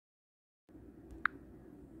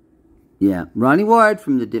Yeah, Ronnie Ward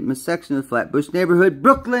from the Ditmas section of the Flatbush neighborhood,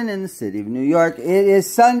 Brooklyn, in the city of New York. It is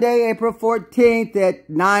Sunday, April 14th at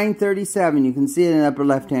 9:37. You can see it in the upper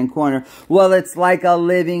left-hand corner. Well, it's like a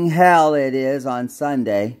living hell it is on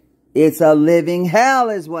Sunday. It's a living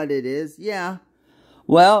hell is what it is, yeah.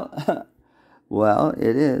 Well, well,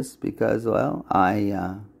 it is because, well,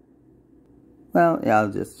 yeah,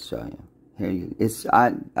 I'll just show you. Here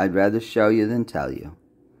I'd rather show you than tell you.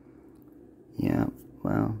 Yeah,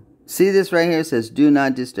 well... See this right here? It says, do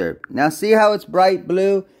not disturb. Now, see how it's bright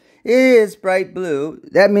blue? It is bright blue.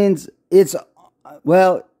 That means it's,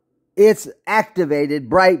 well, it's activated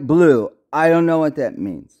bright blue. I don't know what that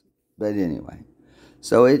means. But anyway.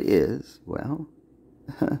 So it is, well,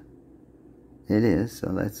 it is.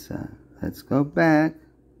 So let's go back.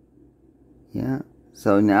 Yeah.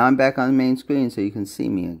 So now I'm back on the main screen so you can see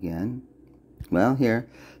me again. Well, here.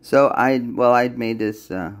 So I'd made this...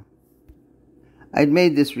 I'd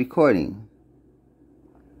made this recording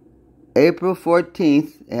April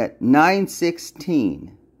 14th at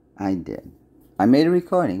 9:16. I did. I made a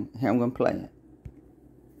recording. Here, I'm going to play it.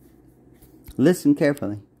 Listen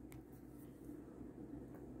carefully.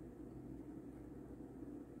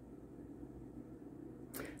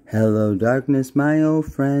 Hello, darkness, my old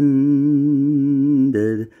friend.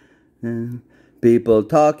 People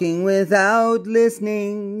talking without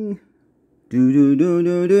listening. Do do do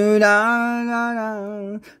do do da da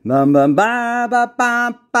da. Bum bum ba ba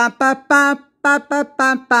ba ba ba ba ba ba ba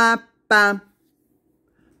ba ba.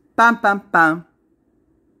 Bum bum bum.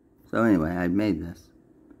 So anyway, I made this.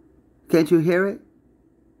 Can't you hear it?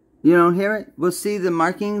 You don't hear it? We'll see the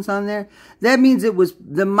markings on there. That means it was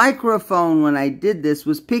the microphone when I did this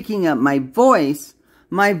was picking up my voice.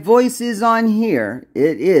 My voice is on here.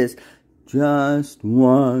 It is. Just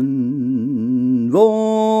one voice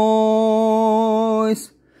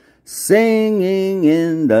singing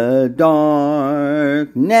in the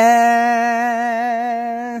darkness.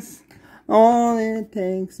 All it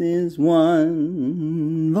takes is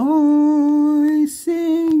one voice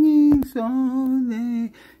singing so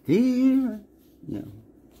they hear. Yeah.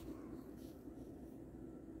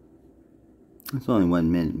 It's only 1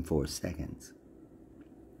 minute and 4 seconds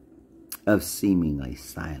of seemingly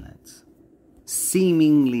silence.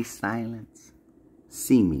 Seemingly silence.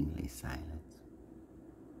 Seemingly silence.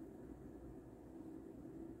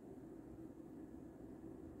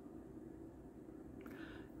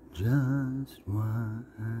 Just one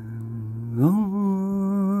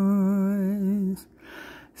voice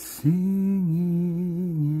singing.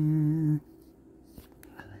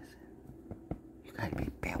 Listen. You gotta be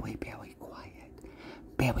very, very quiet.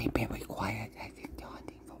 Very, very quiet. I think they're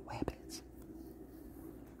hunting for rabbits.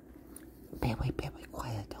 Very, very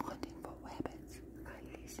quiet. They're hunting for rabbits.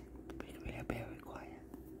 Listen. Very, very quiet.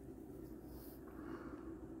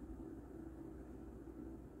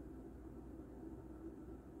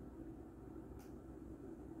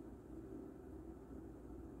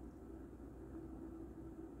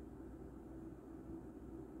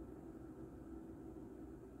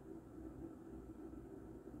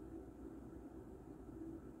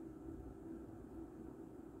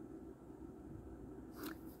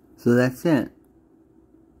 So that's it.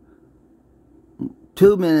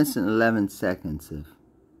 2 minutes and 11 seconds of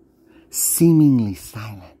seemingly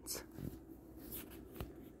silence.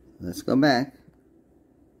 Let's go back.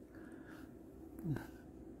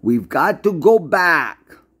 We've got to go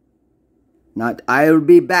back. Not I'll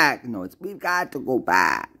be back. No, it's we've got to go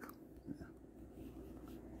back.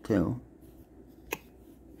 To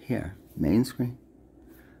here, main screen.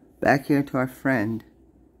 Back here to our friend.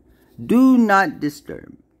 Do not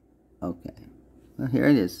disturb. Okay, well, here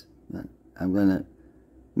it is. I'm going to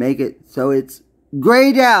make it so it's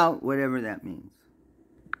grayed out, whatever that means.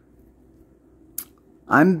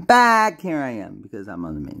 I'm back. Here I am, because I'm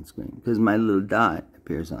on the main screen. Because my little dot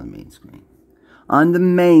appears on the main screen. On the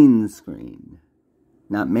main screen.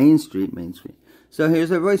 Not Main Street, main screen. So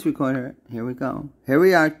here's our voice recorder. Here we go. Here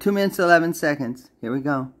we are, 2 minutes, 11 seconds. Here we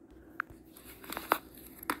go.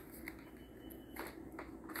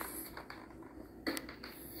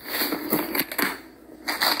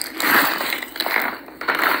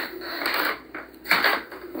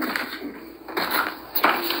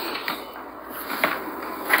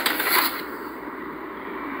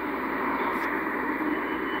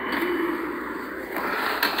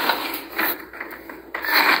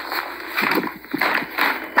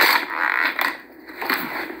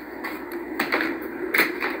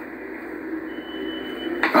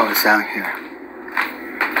 Oh, it's out here.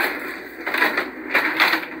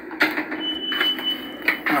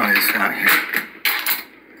 Oh, it's out here.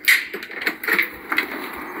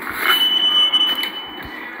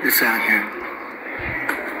 It's out here.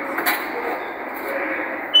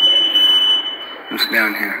 It's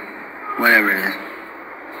down here. Whatever it is.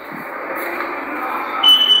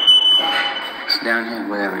 It's down here,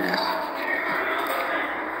 whatever it is.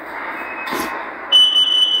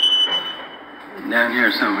 Down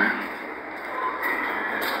here somewhere.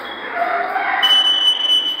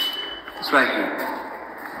 It's right here.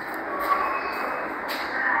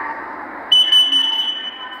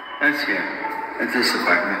 That's here. That's this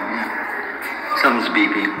apartment, yeah. Something's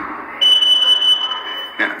beeping.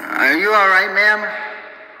 Yeah. Are you alright, ma'am?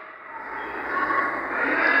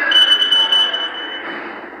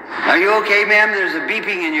 Are you okay, ma'am? There's a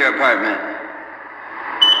beeping in your apartment.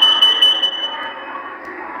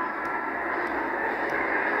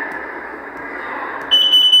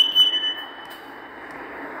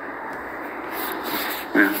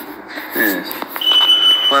 Yeah, it is.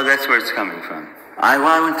 Well, that's where it's coming from. I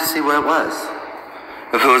went to see what it was.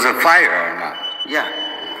 If it was a fire or not. Yeah.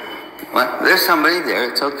 Well, there's somebody there.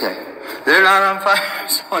 It's okay. They're not on fire,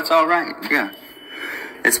 so it's all right. Yeah.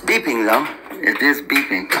 It's beeping, though. It is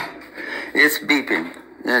beeping. It's beeping.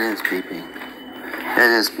 It is beeping.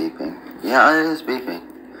 It is beeping. Yeah, it is beeping.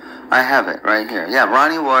 I have it right here. Yeah,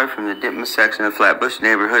 Ronnie Ward from the Ditmas section of Flatbush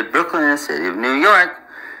neighborhood, Brooklyn, in the city of New York.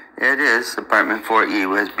 It is apartment 4E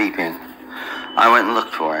was beeping. I went and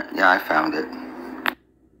looked for it. Yeah, I found it.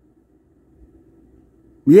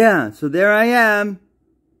 Yeah, so there I am.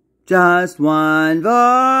 Just one voice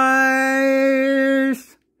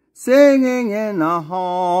singing in the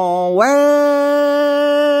hallway,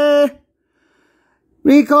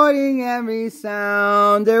 recording every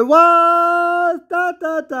sound there was. Da,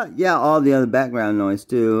 da, da. Yeah, all the other background noise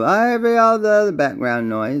too. All the other background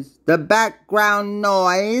noise. The background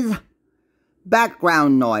noise.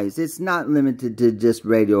 Background noise. It's not limited to just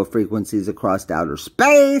radio frequencies across outer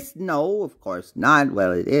space. No, of course not.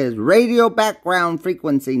 Well, it is. Radio background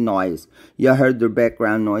frequency noise. You heard the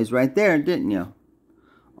background noise right there, didn't you?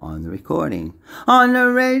 On the recording. On the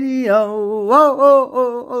radio. Oh, oh,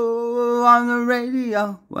 oh, oh, on the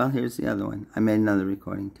radio. Well, here's the other one. I made another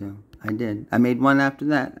recording too. I did. I made one after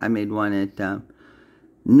that. I made one at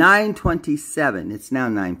 9:27. It's now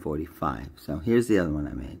 9:45. So here's the other one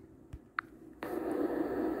I made.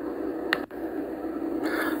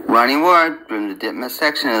 Ronnie Ward from the Ditmas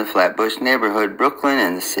section of the Flatbush neighborhood, Brooklyn,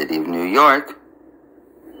 in the city of New York.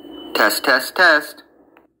 Test, test, test.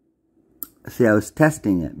 See, I was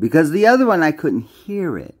testing it. Because the other one, I couldn't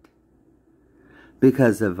hear it.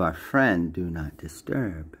 Because of our friend, Do Not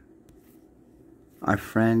Disturb. Our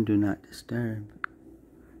friend, Do Not Disturb.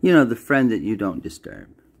 You know, the friend that you don't disturb.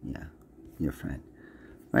 Yeah, your friend.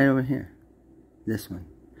 Right over here. This one.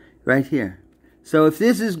 Right here. So if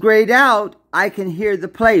this is grayed out, I can hear the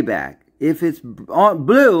playback. If it's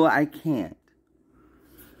blue, I can't.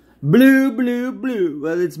 Blue, blue, blue.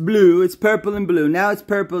 Well, it's blue. It's purple and blue. Now it's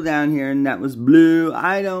purple down here, and that was blue.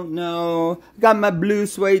 I don't know. Got my blue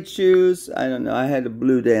suede shoes. I don't know. I had a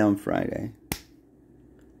blue day on Friday.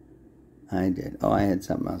 I did. Oh, I had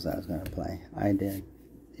something else I was going to play. I did.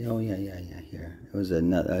 Oh, yeah, here. It was a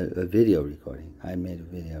video recording. I made a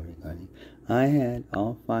video recording. I had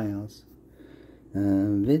all files.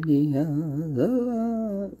 Video,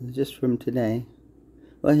 just from today.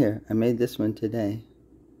 Well, here, I made this one today.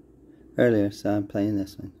 Earlier, so I'm playing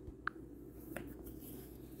this one.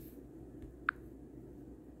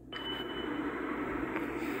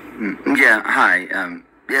 Yeah, hi.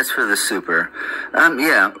 Yes, for the super.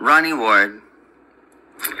 Yeah, Ronnie Ward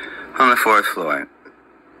on the 4th floor.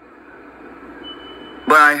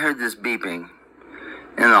 Well, I heard this beeping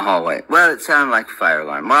in the hallway. Well, it sounded like a fire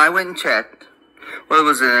alarm. Well, I went and checked. Well, it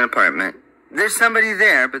was in an apartment. There's somebody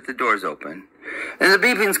there, but the door's open. And the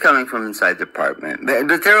beeping's coming from inside the apartment.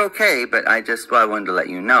 But they're okay, but I wanted to let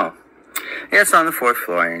you know. Yeah, it's on the 4th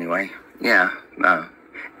floor anyway. Yeah,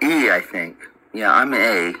 E, I think. Yeah, I'm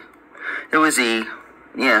A. It was E.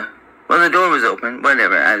 Yeah. Well, the door was open.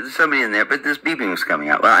 Whatever. There's somebody in there, but this beeping was coming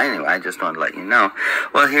out. Well, anyway, I just wanted to let you know.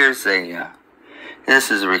 Well, here's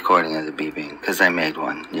this is a recording of the beeping, because I made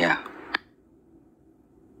one. Yeah.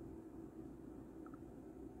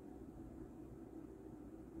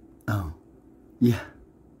 Oh, yeah,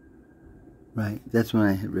 right. That's when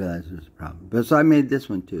I realized there was a problem. But so I made this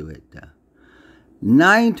one too at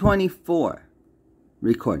 9:24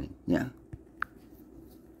 recording. Yeah.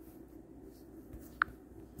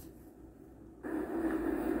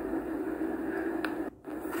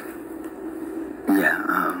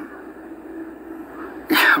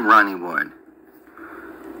 Yeah, Ronnie Ward.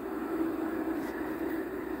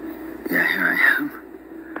 Yeah, here I am.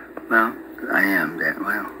 Well, I am that.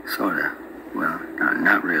 Well, sort of. Well,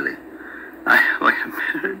 not really. Wait a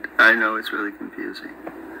minute. I know it's really confusing.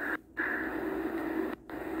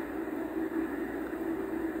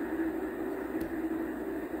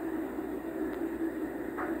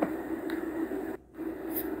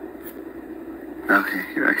 Okay,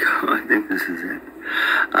 here I go. I think this is it.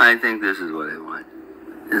 I think this is what I want.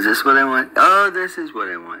 Is this what I want? Oh, this is what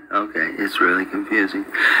I want. Okay, it's really confusing.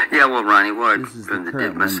 Yeah, well, Ronnie Ward from the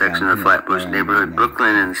Ditma section of Flatbush neighborhood,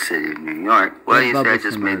 Brooklyn, in the city of New York. Well, you see, I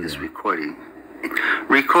just made this recording.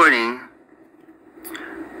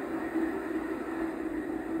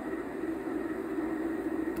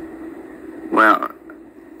 Well,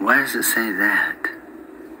 why does it say that?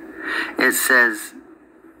 It says,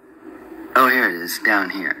 oh, here it is, down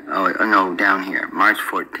here. Oh, no, down here, March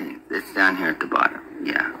 14th. It's down here at the bottom.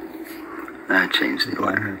 Yeah, I changed the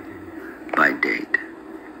order by date.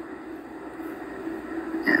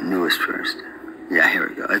 Yeah, newest first. Yeah, here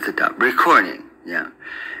we go, at the top. Recording, yeah.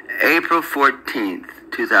 April 14th,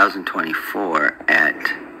 2024 at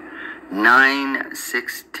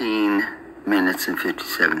 9:16 minutes and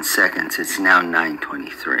 57 seconds. It's now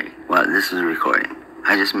 9:23. Well, this is a recording.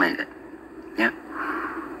 I just made it. Yeah.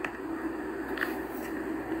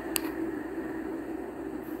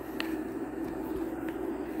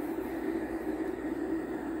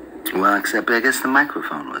 Well, except I guess the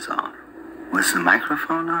microphone was off. Was the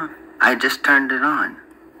microphone off? I just turned it on.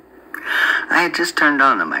 I had just turned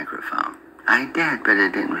on the microphone. I did, but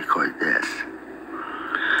it didn't record this.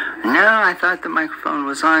 No, I thought the microphone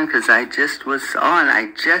was on because I just was on. I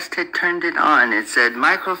just had turned it on. It said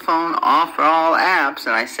microphone off for all apps,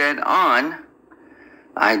 and I said on.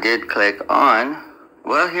 I did click on.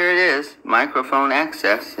 Well, here it is. Microphone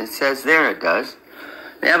access. It says there it does.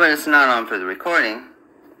 Yeah, but it's not on for the recording.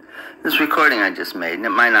 This recording I just made, and it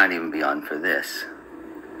might not even be on for this.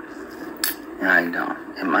 I don't.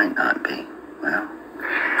 It might not be. Well,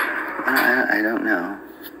 I don't know.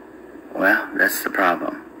 Well, that's the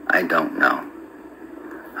problem. I don't know.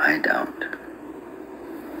 I don't.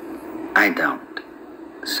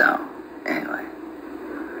 So, anyway.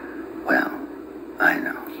 Well, I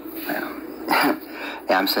know. Well,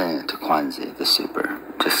 yeah, I'm sending it to Kwanzaa, the super,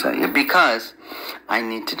 just so you, because I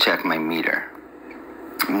need to check my meter.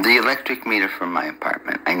 The electric meter for my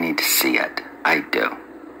apartment, I need to see it. I do.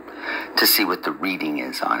 To see what the reading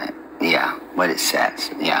is on it. Yeah, what it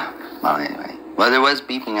says. Yeah. Well, anyway. Well, there was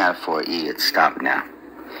beeping out of 4E. It's stopped now.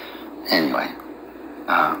 Anyway.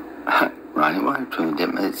 Ronnie Ward from the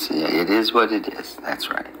Ditma. It is what it is. That's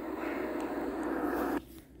right.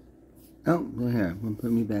 Oh, here. We'll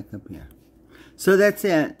put me back up here. So that's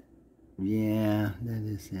it. Yeah, that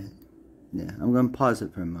is it. Yeah, I'm going to pause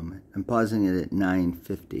it for a moment. I'm pausing it at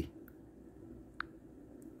 9:50.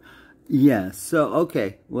 Yeah, so,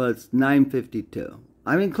 okay. Well, it's 9:52.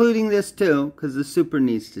 I'm including this too, because the super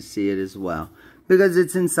needs to see it as well. Because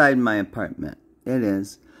it's inside my apartment. It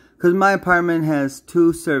is. Because my apartment has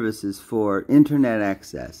two services for internet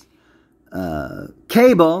access.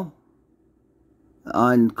 Cable,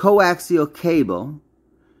 on coaxial cable,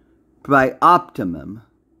 by Optimum.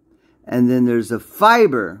 And then there's a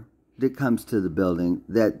fiber that comes to the building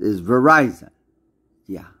that is Verizon.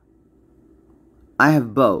 Yeah. I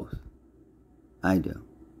have both. I do.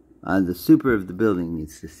 The super of the building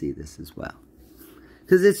needs to see this as well.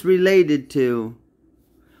 Because it's related to,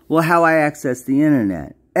 well, how I access the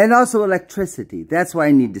internet. And also electricity. That's why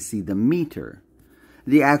I need to see the meter.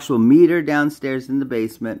 The actual meter downstairs in the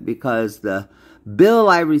basement, because the bill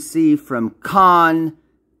I received from Con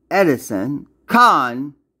Ed,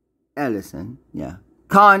 yeah,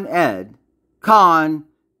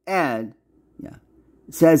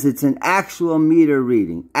 it says it's an actual meter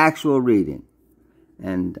reading,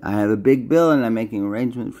 And I have a big bill, and I'm making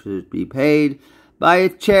arrangements for it to be paid by a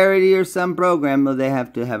charity or some program. Well, they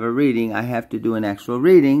have to have a reading. I have to do an actual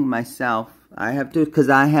reading myself. I have to, because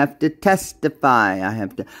I have to testify.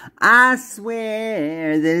 I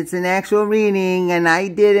swear that it's an actual reading, and I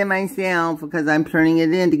did it myself because I'm turning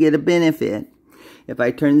it in to get a benefit. If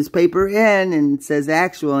I turn this paper in and it says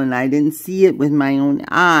actual and I didn't see it with my own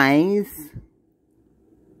eyes,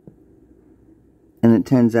 and it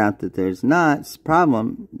turns out that there's not a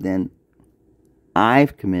problem, then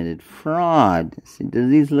I've committed fraud. See, do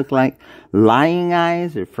these look like lying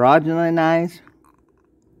eyes or fraudulent eyes?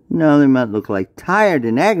 No, they might look like tired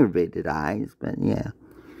and aggravated eyes, but yeah.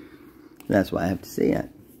 That's why I have to see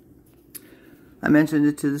it. I mentioned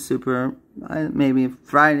it to the super, maybe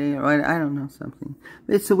Friday, or I don't know, something.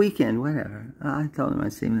 It's the weekend, whatever. I told him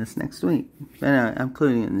I'd see him this next week. But anyway, I'm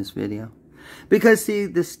including it in this video. Because, see,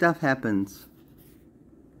 this stuff happens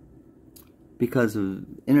because of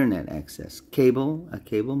internet access. Cable, a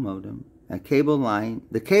cable modem, a cable line.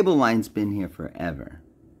 The cable line's been here forever.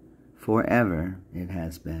 Forever it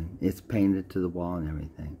has been. It's painted to the wall and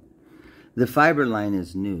everything. The fiber line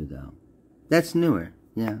is new, though. That's newer.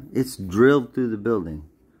 Yeah, it's drilled through the building.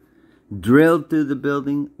 Drilled through the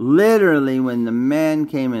building. Literally, when the man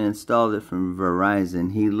came and installed it from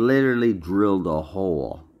Verizon, he literally drilled a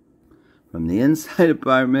hole from the inside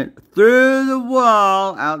apartment through the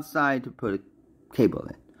wall outside to put a cable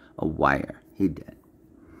in. A wire. He did.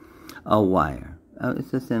 A wire. Oh,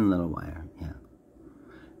 it's a thin little wire. Yeah.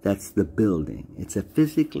 That's the building. It's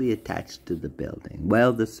physically attached to the building.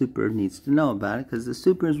 Well, the super needs to know about it because the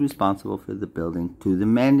super is responsible for the building to the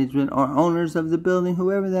management or owners of the building,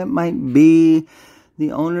 whoever that might be,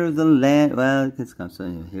 the owner of the land. Well, it's come. So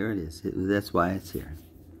anyway, here it is. That's why it's here.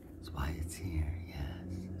 That's why it's here. Yes,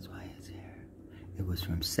 that's why it's here. It was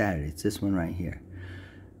from Saturday. It's this one right here.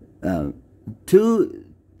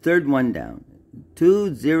 Third one down.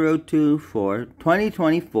 2024,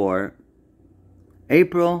 2024.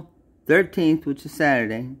 April 13th, which is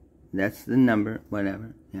Saturday. That's the number,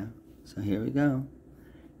 whatever. Yeah. So here we go.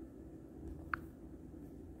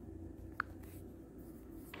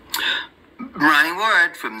 Ronnie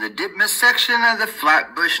Ward from the Ditmas section of the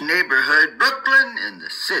Flatbush neighborhood, Brooklyn, in the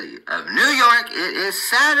city of New York. It is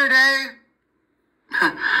Saturday.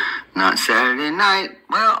 Not Saturday night.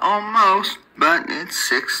 Well, almost. But it's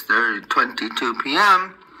 6:22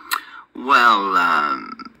 p.m. Well,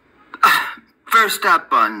 first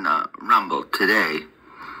up on Rumble today,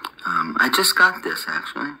 I just got this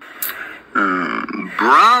actually.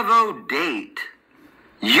 Bravo date.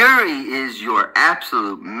 Yuri is your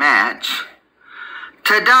absolute match.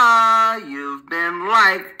 Ta-da! You've been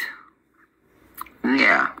liked.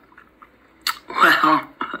 Yeah. Well,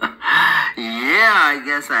 yeah, I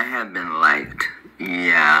guess I have been liked.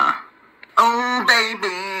 Yeah. Oh, baby,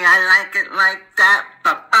 I like it like that.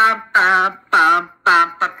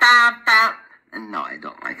 Ba-ba-ba-ba-ba-ba-ba-ba. No, I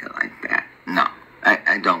don't like it like that. No,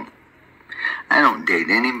 I don't. I don't date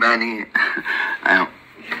anybody.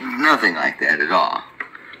 Nothing like that at all.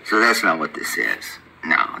 So that's not what this is.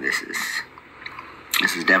 No, this is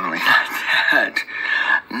definitely not that.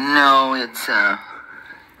 No,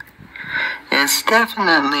 it's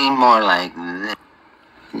definitely more like this.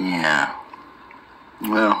 Yeah.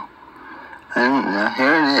 Well, I don't know.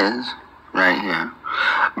 Here it is. Right here.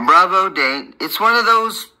 Bravo date. It's one of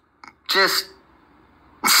those just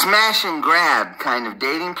smash and grab kind of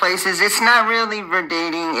dating places. It's not really for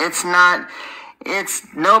dating.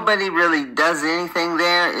 Nobody really does anything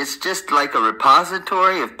there. It's just like a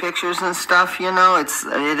repository of pictures and stuff, you know. It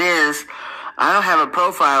is. I don't have a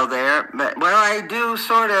profile there, but, well, I do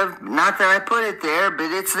sort of. Not that I put it there,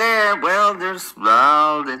 but it's there. Well, it's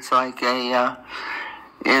like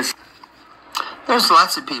there's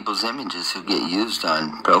lots of people's images who get used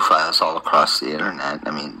on profiles all across the internet.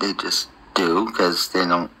 I mean, they just do because they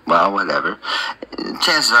don't, well, whatever.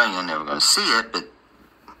 Chances are you're never going to see it, but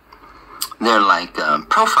they're like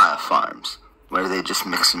profile farms where they just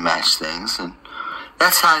mix and match things, and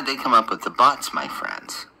that's how they come up with the bots, my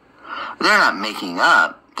friends. They're not making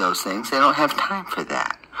up those things. They don't have time for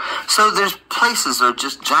that. So there's places that are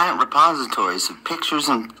just giant repositories of pictures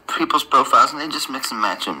and people's profiles, and they just mix and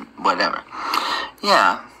match them, whatever.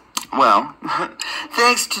 Yeah, well,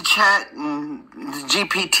 thanks to chat and the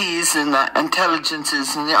GPTs and the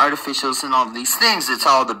intelligences and the artificials and all these things, it's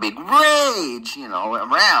all the big rage, you know,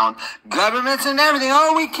 around governments and everything.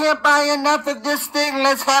 Oh, we can't buy enough of this thing.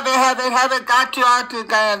 Let's have it. Got you out to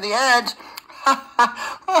guy on the edge.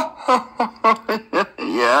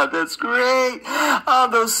 Yeah, that's great. All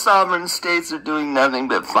those sovereign states are doing nothing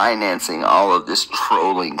but financing all of this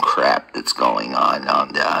trolling crap that's going on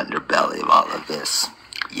the underbelly of all of this.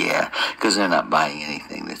 Yeah, because they're not buying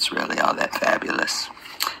anything that's really all that fabulous.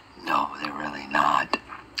 No, they're really not.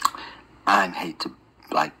 I hate to,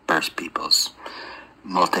 burst people's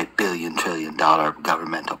multi-billion, trillion-dollar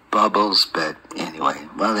governmental bubbles, but anyway,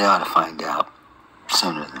 well, they ought to find out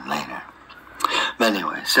sooner than later. But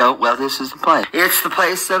anyway, this is the place. It's the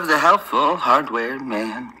place of the helpful, hardware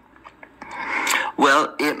man.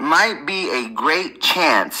 Well, it might be a great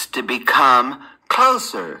chance to become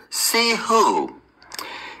closer. See who?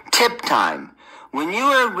 Tip time. When you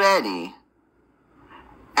are ready,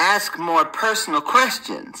 ask more personal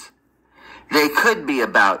questions. They could be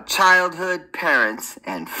about childhood, parents,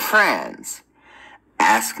 and friends.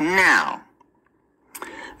 Ask now.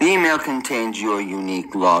 The email contains your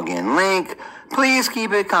unique login link. Please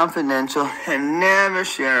keep it confidential and never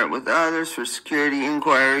share it with others for security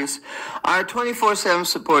inquiries. Our 24/7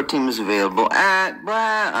 support team is available at,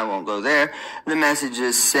 I won't go there. The message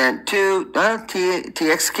is sent to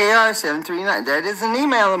TXKR739. That is an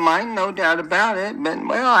email of mine, no doubt about it. But,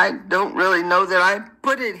 well, I don't really know that I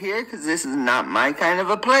put it here because this is not my kind of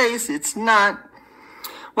a place. It's not.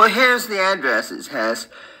 Well, here's the address. It has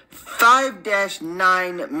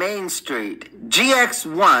 5-9 Main Street,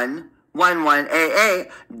 GX1.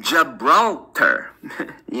 11AA, Gibraltar.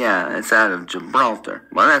 Yeah, it's out of Gibraltar.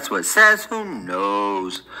 Well, that's what it says. Who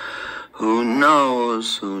knows? Who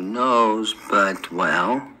knows? Who knows? But,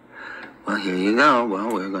 well, here you go.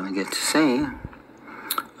 Well, we're going to get to see.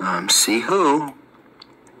 See who?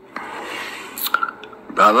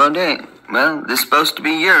 Bravo Day. Well, this is supposed to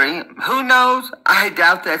be Yuri. Who knows? I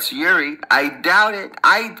doubt that's Yuri. I doubt it.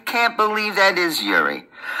 I can't believe that is Yuri.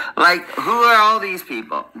 Like, who are all these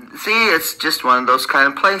people? See, it's just one of those kind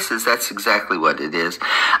of places. That's exactly what it is.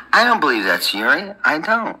 I don't believe that's Yuri. I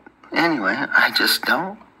don't. Anyway, I just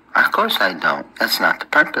don't. Of course I don't. That's not the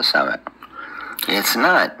purpose of it. It's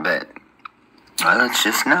not, but, well, it's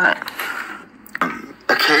just not.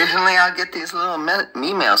 Occasionally I'll get these little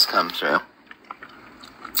emails come through.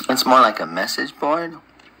 It's more like a message board.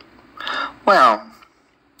 Well,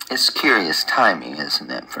 it's curious timing, isn't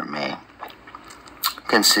it, for me?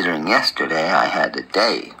 Considering yesterday I had a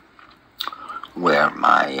day where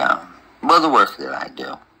my, the work that I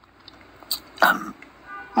do,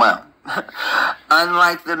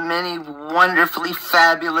 unlike the many wonderfully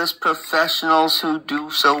fabulous professionals who do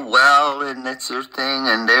so well and that's their thing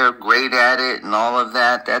and they're great at it and all of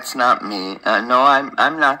that, that's not me. No,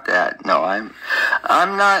 I'm not that. No, I'm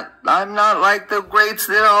not like the greats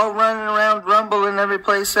that are all running around Rumble and every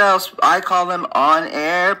place else. I call them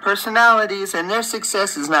on-air personalities, and their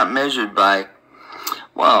success is not measured by,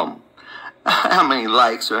 well, how many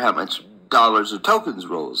likes or how much dollars or tokens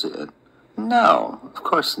rolls in. No, of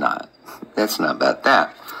course not. That's not about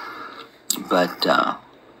that. But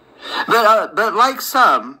like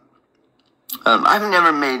some, I've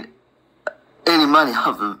never made any money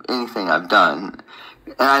off of anything I've done,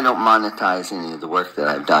 and I don't monetize any of the work that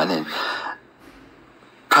I've done. And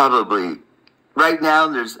probably right now,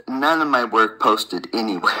 there's none of my work posted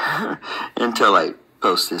anywhere until I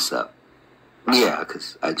post this up. Yeah,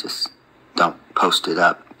 because I just don't post it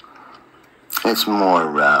up. It's more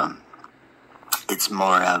of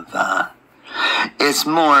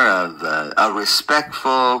a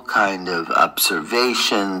respectful kind of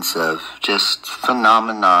observations of just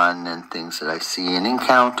phenomenon and things that I see and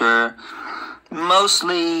encounter.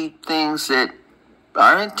 Mostly things that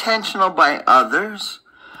are intentional by others,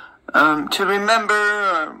 to remember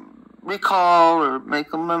or recall or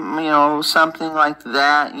make them, something like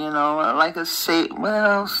that, like a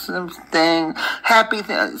something, happy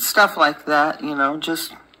stuff like that,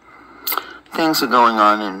 just things are going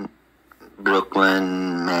on in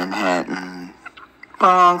Brooklyn, Manhattan,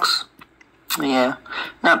 Bronx. Yeah,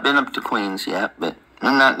 not been up to Queens yet, but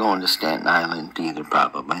I'm not going to Staten Island either,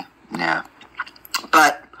 probably. Yeah.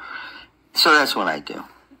 But, so that's what I do.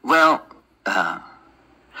 Well, I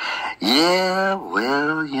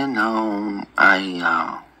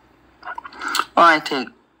take...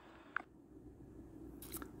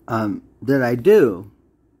 that I do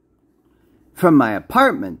from my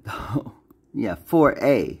apartment, though. Yeah,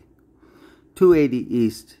 4A, 280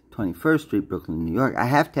 East 21st Street, Brooklyn, New York. I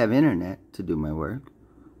have to have internet to do my work.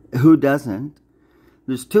 Who doesn't?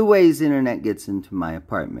 There's two ways internet gets into my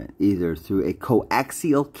apartment. Either through a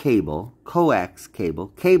coaxial cable,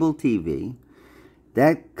 cable TV.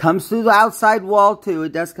 That comes through the outside wall, too.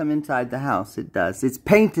 It does come inside the house. It does. It's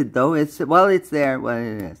painted, though. It's there. Well,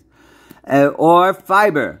 it is. Or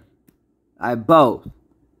fiber. I have both.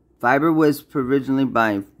 Fiber was originally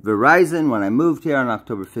by Verizon when I moved here on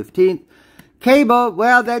October 15th. Cable,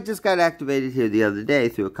 well, that just got activated here the other day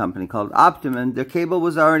through a company called Optimum. The cable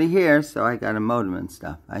was already here, so I got a modem and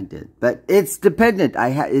stuff. I did. But it's dependent.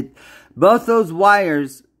 Both those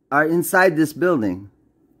wires are inside this building.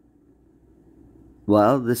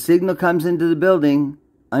 Well, the signal comes into the building,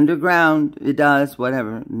 underground, it does,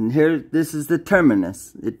 whatever. And here, this is the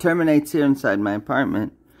terminus. It terminates here inside my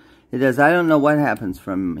apartment. It does. I don't know what happens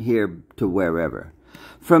from here to wherever.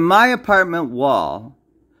 From my apartment wall,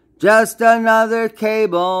 just another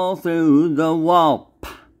cable through the wall.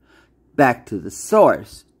 Back to the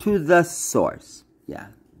source. To the source.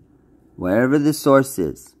 Yeah. Wherever the source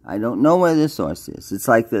is. I don't know where the source is. It's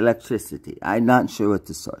like the electricity. I'm not sure what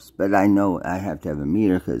the source. But I know I have to have a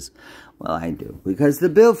meter because, well, I do. Because the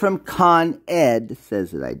bill from Con Ed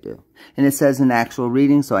says that I do. And it says an actual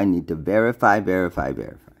reading, so I need to verify.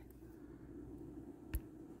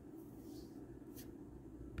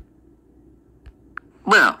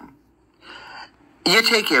 Well, you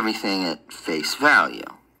take everything at face value.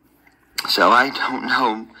 So I don't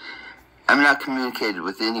know. I'm not communicated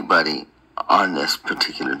with anybody on this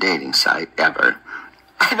particular dating site ever.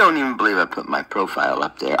 I don't even believe I put my profile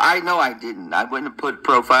up there. I know I didn't. I wouldn't have put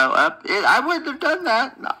profile up. I wouldn't have done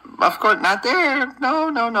that. No, of course, not there.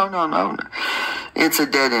 No. It's a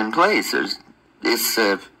dead-end place.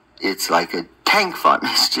 It's like a tank farm.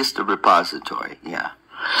 It's just a repository, yeah.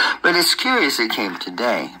 But it's curious it came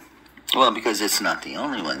today. Well, because it's not the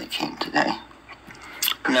only one that came today.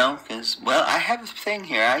 No, because, well, I have a thing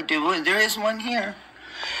here. I do. There is one here.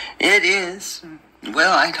 It is.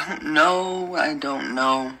 Well, I don't know.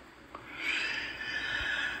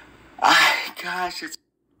 Gosh, it's...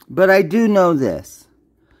 But I do know this.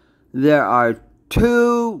 There are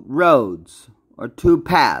two roads, or two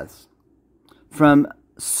paths, from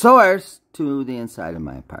source to the inside of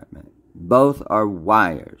my apartment. Both are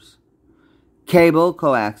wires. Cable,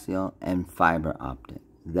 coaxial, and fiber optic.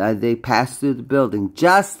 They pass through the building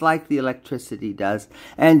just like the electricity does,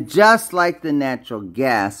 and just like the natural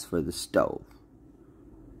gas for the stove.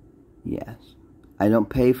 Yes. I don't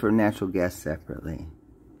pay for natural gas separately.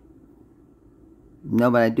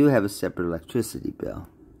 No, but I do have a separate electricity bill.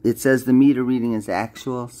 It says the meter reading is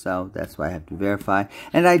actual, so that's why I have to verify.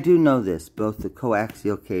 And I do know this, both the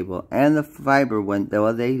coaxial cable and the fiber, when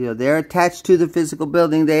they're attached to the physical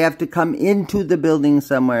building, they have to come into the building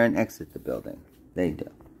somewhere and exit the building. They do.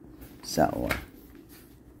 So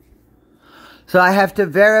I have to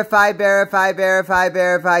verify,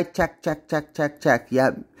 check.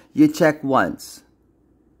 Yep, you check once.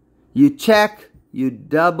 You check, you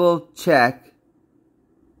double check.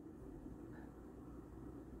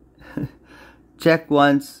 Check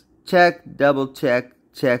once, check, double check,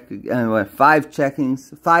 check, 5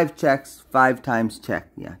 checkings, 5 checks, 5 times check.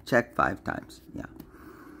 Yeah, check 5 times. Yeah.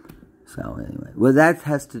 So anyway, well, that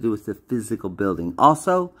has to do with the physical building.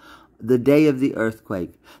 Also, the day of the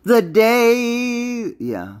earthquake. The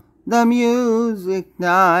music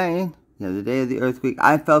night. Yeah, the day of the earthquake.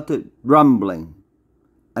 I felt it rumbling.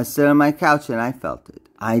 I sat on my couch and I felt it.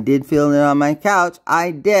 I did feel it on my couch. I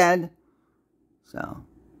did. So...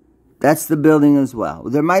 that's the building as well.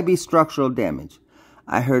 There might be structural damage.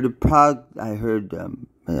 I heard all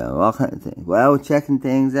kinds of things. Well, we're checking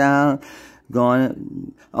things out.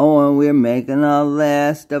 And we're making a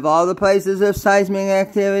list of all the places of seismic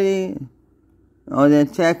activity. Oh, they're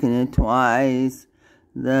checking it twice.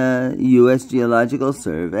 The U.S. Geological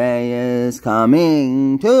Survey is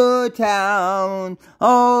coming to town.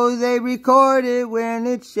 Oh, they record it when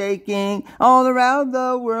it's shaking all around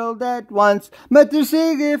the world at once. But they're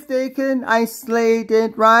seeing if they can isolate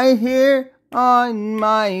it right here on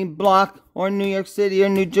my block, or New York City, or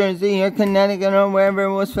New Jersey, or Connecticut, or wherever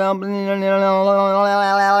it was filmed.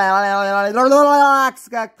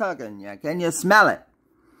 Got cooking. Yeah, can you smell it?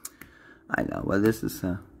 I know. Well, this is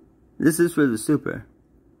for the super.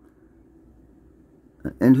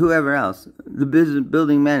 And whoever else, the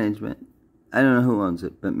building management, I don't know who owns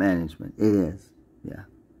it, but management, it is, yeah.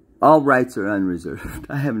 All rights are unreserved.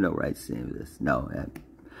 I have no rights to any of this. No,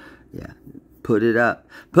 yeah. Put it up.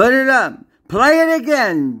 Play it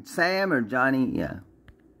again, Sam or Johnny, yeah.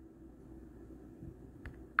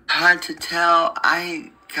 Hard to tell.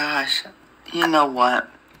 Gosh, you know what?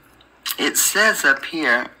 It says up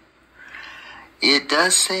here, it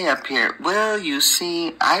does say up here, well, you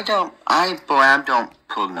see, I don't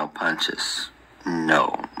pull no punches.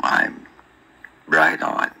 No, I'm right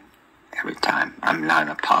on every time. I'm not an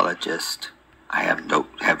apologist. I have no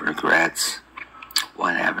regrets.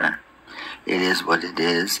 Whatever. It is what it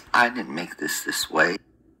is. I didn't make this way.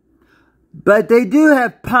 But they do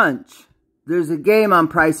have punch. There's a game on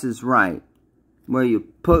Price is Right, where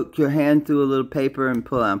you poke your hand through a little paper and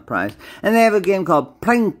pull out price. And they have a game called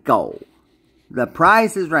Plinko. The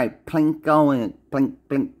Price is Right. Plinko, and plink,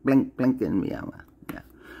 blink, blink, blink, and yeah.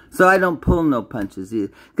 So I don't pull no punches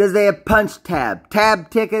either. Because they have punch tab. Tab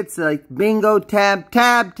tickets, like bingo tab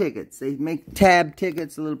tickets. They make tab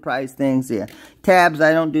tickets, little prize things. Yeah. Tabs,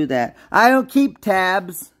 I don't do that. I don't keep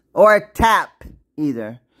tabs. Or a tap,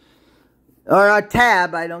 either. Or a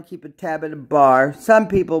tab. I don't keep a tab at a bar. Some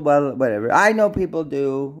people, well, whatever. I know people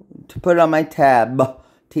do. To put on my tab.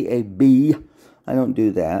 T-A-B. I don't do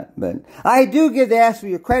that, but I do they ask for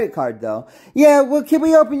your credit card, though. Yeah, well, can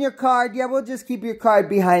we open your card? Yeah, we'll just keep your card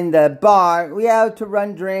behind the bar. We have to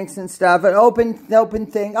run drinks and stuff. An open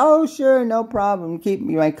thing. Oh, sure, no problem. Keep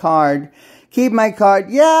my card. Keep my card.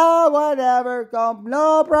 Yeah, whatever. Go,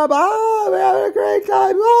 no problem. Oh, we're having a great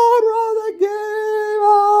time. Oh, we're on the game.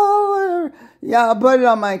 Oh, Yeah, I'll put it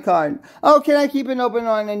on my card. Oh, can I keep it open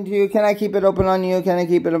on you? Can I keep it open on you? Can I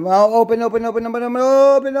keep it open? Oh,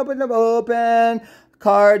 open.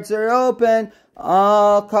 Cards are open.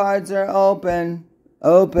 All cards are open.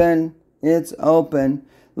 Open. It's open.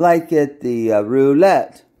 Like at the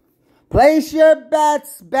roulette. Place your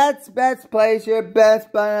bets. Place your bets.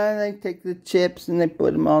 But they take the chips and they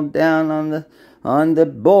put them all down on the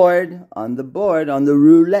board. On the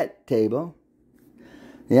roulette table.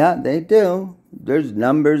 Yeah, they do. There's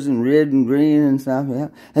numbers in red and green and stuff, yeah.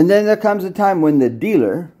 And then there comes a time when the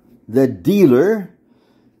dealer, there's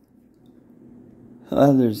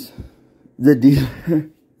the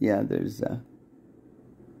dealer, yeah, there's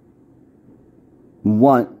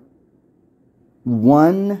one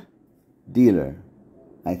dealer,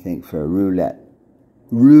 I think, for a roulette.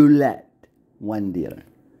 One dealer.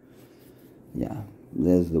 Yeah,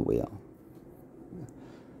 there's the wheel.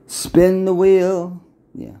 Spin the wheel.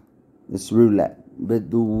 Yeah, it's roulette,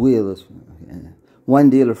 but the wheel is one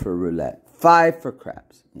dealer for roulette, 5 for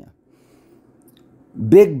craps. Yeah,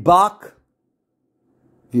 big buck.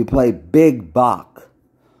 If you play big buck,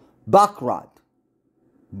 baccarat,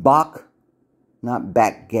 not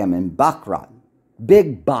backgammon, baccarat,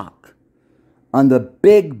 big buck on the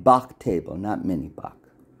big buck table, not mini buck.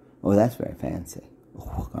 Oh, that's very fancy.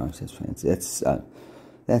 Oh gosh, that's fancy.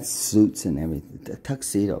 That's suits and everything, the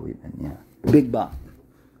tuxedo even. Yeah, big buck.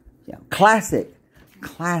 Yeah, classic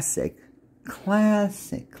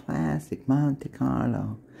Monte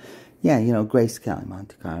Carlo. Yeah, you know, Grace Kelly,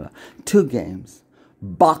 Monte Carlo. 2 games,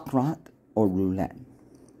 baccarat or roulette.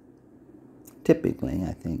 Typically,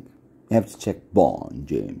 I think. You have to check Bond,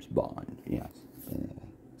 James Bond. Yes.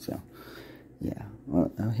 So, yeah.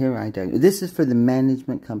 Well, here I do. This is for the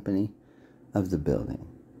management company of the building.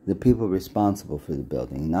 The people responsible for the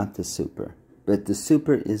building, not the super. But the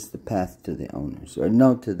super is the path to the owners, or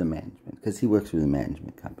no, to the management, because he works for the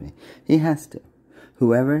management company. He has to.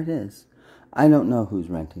 Whoever it is. I don't know who's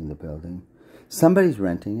renting the building. Somebody's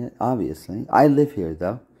renting it, obviously. I live here,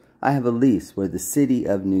 though. I have a lease where the City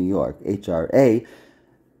of New York, HRA,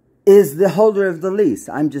 is the holder of the lease.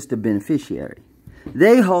 I'm just a beneficiary.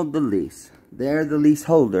 They hold the lease. They're the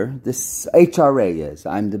leaseholder. This HRA is.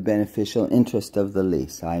 I'm the beneficial interest of the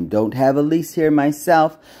lease. I don't have a lease here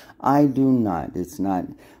myself. I do not. It's not.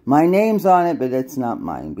 My name's on it, but it's not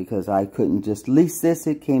mine because I couldn't just lease this.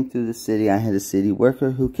 It came through the city. I had a city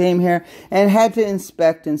worker who came here and had to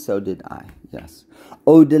inspect, and so did I. Yes.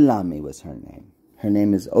 Odalami was her name. Her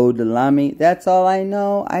name is Odalami. That's all I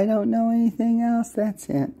know. I don't know anything else. That's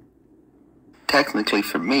it. Technically,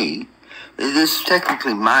 for me, this is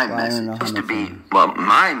technically my message. It's supposed to be, well,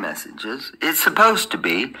 my messages. It's supposed to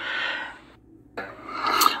be,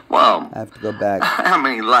 well, I have to go back. How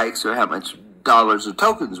many likes or how much dollars or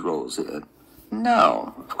tokens rolls in?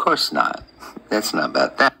 No, of course not. That's not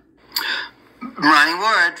about that. Ronnie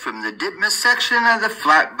Ward from the Ditmas section of the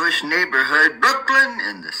Flatbush neighborhood, Brooklyn,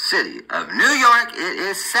 in the city of New York. It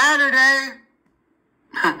is Saturday.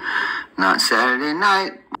 Not Saturday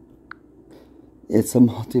night. It's a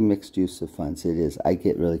multi-mixed use of funds. It is. I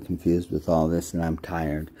get really confused with all this, and I'm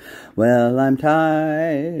tired. Well, I'm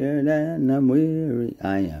tired and I'm weary.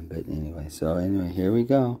 I am, but anyway. So anyway, here we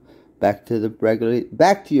go. Back to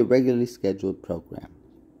your regularly scheduled program.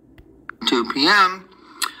 2 p.m.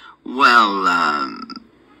 Well,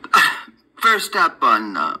 first up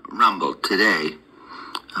on Rumble today.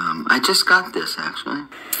 I just got this actually.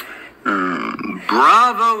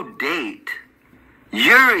 Bravo date.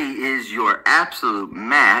 Yuri is your absolute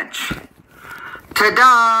match.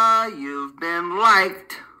 Ta-da! You've been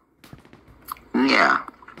liked. Yeah.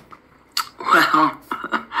 Well,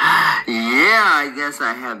 yeah, I guess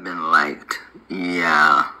I have been liked.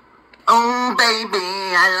 Yeah. Oh, baby,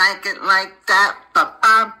 I like it like that.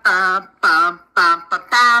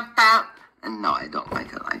 Ba-ba-ba-ba-ba-ba-ba-ba. And no, I don't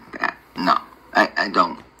like it like that. No, I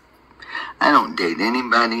don't. I don't date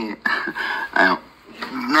anybody. I don't.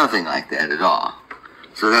 Nothing like that at all.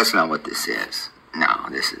 So that's not what this is. No,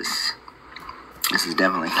 this is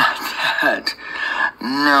definitely not that.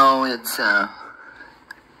 No,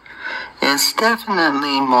 it's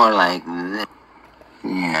definitely more like this.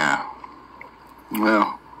 Yeah.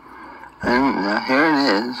 Well, here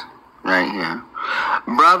it is, right here.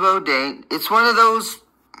 Bravo date. It's one of those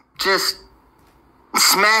just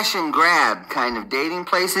smash and grab kind of dating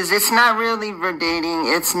places. It's not really for dating.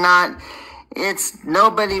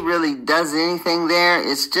 Nobody really does anything there.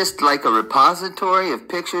 It's just like a repository of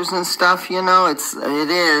pictures and stuff, you know. It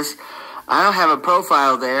is. I don't have a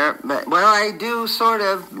profile there, but, well, I do sort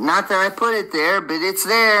of. Not that I put it there, but it's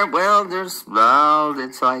there. Well, it's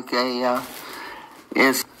like a,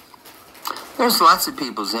 There's lots of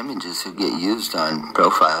people's images who get used on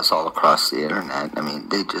profiles all across the internet. I mean,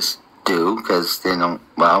 they just do because they don't,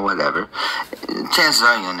 well, whatever. Chances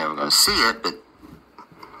are you're never going to see it, but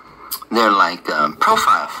they're like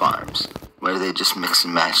profile farms where they just mix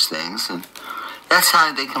and match things, and that's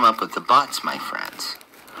how they come up with the bots, my friends.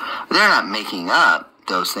 They're not making up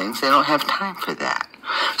those things. They don't have time for that.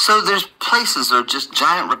 So there's places or just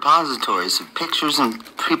giant repositories of pictures and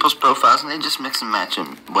people's profiles, and they just mix and match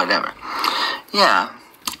them, whatever. Yeah,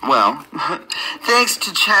 well, thanks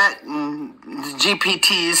to chat and the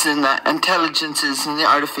GPTs and the intelligences and the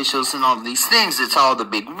artificials and all of these things, it's all the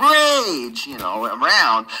big rage, you know,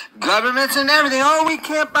 around governments and everything. Oh, we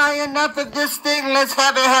can't buy enough of this thing. Let's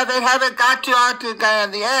have it. Got to guy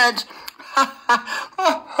on the edge.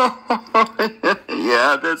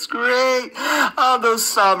 Yeah, that's great. All those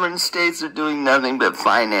sovereign states are doing nothing but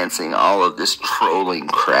financing all of this trolling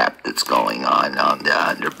crap that's going on the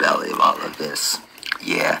underbelly of all of this.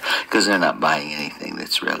 Yeah, because they're not buying anything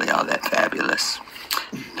that's really all that fabulous.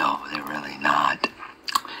 No, they're really not.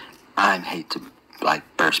 I hate to,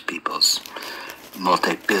 burst people's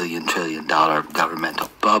multi-billion, trillion-dollar governmental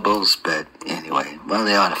bubbles, but anyway, well,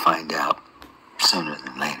 they ought to find out sooner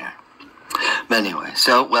than later. But anyway,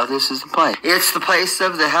 so, well, this is the place. It's the place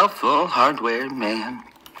of the helpful hardware man.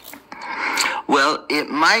 Well, it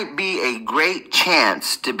might be a great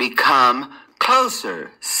chance to become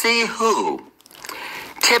closer. See who?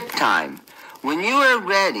 Tip time. When you are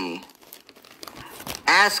ready,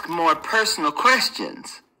 ask more personal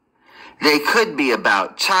questions. They could be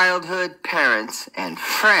about childhood, parents, and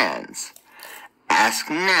friends. Ask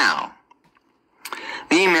now.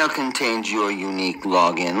 The email contains your unique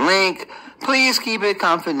login link. Please keep it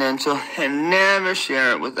confidential and never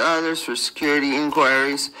share it with others for security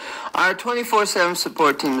inquiries. Our 24/7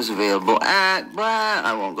 support team is available at,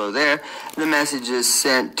 I won't go there. The message is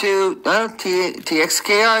sent to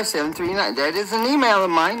TXKR739. That is an email of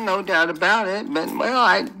mine, no doubt about it. But, well,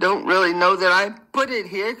 I don't really know that I put it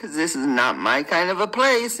here because this is not my kind of a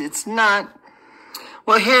place. It's not.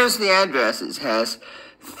 Well, here's the address. It has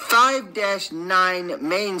 5-9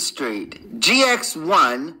 Main Street,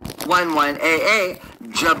 GX111AA,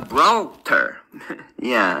 Gibraltar.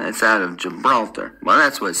 Yeah, it's out of Gibraltar. Well,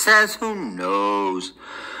 that's what it says. Who knows?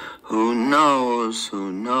 Who knows?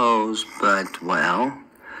 Who knows? But, well,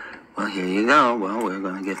 here you go. Well, we're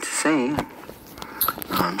going to get to see.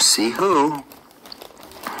 See who.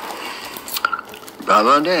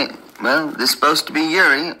 Bravo day. Well, this is supposed to be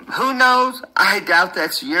Yuri. Who knows? I doubt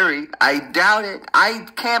that's Yuri. I doubt it. I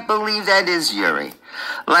can't believe that is Yuri.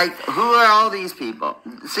 Who are all these people?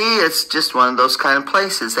 See, it's just one of those kind of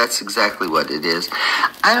places. That's exactly what it is.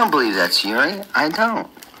 I don't believe that's Yuri. I don't.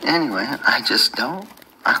 Anyway, I just don't.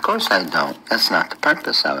 Of course I don't. That's not the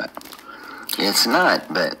purpose of it. It's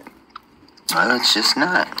not, but, well, it's just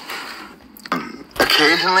not.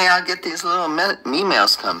 Occasionally I'll get these little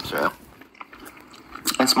emails come through.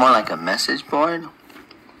 It's more like a message board.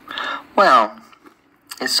 Well,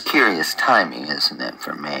 it's curious timing, isn't it,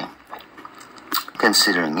 for me?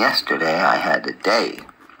 Considering yesterday I had a day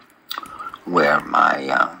where my,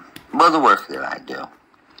 the work that I do,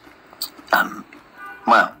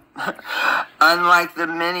 unlike the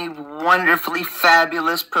many wonderfully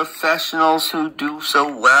fabulous professionals who do so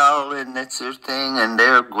well and that's their thing and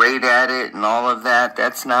they're great at it and all of that,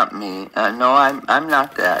 that's not me. No, I'm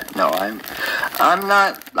not that. No, I'm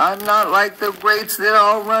not like the greats that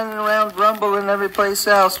all run around Rumble and every place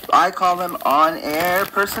else. I call them on-air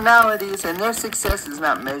personalities, and their success is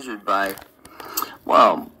not measured by,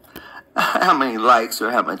 how many likes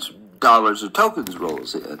or how much dollars or tokens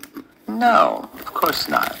rolls in. No, of course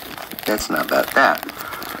not. That's not about that.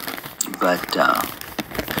 But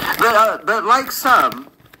like some,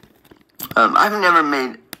 I've never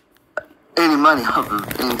made any money off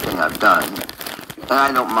of anything I've done, and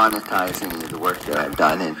I don't monetize any of the work that I've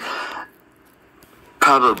done. And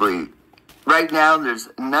probably right now, there's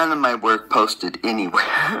none of my work posted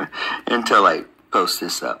anywhere until I post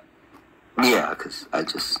this up. Yeah, because I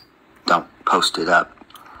just don't post it up.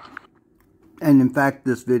 And in fact,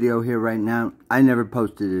 this video here right now, I never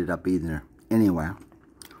posted it up either. Anywhere.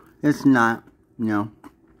 It's not, and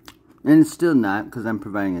it's still not, because I'm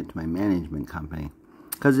providing it to my management company.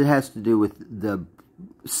 Because it has to do with the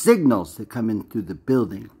signals that come in through the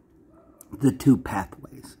building. The two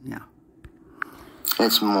pathways, yeah.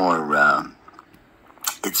 It's more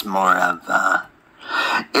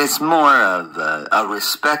of a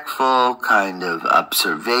respectful kind of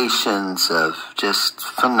observations of just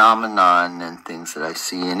phenomenon and things that I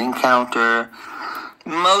see and encounter.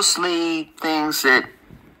 Mostly things that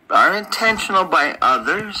are intentional by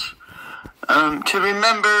others to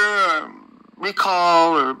remember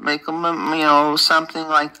recall or make them, something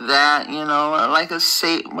like that, like a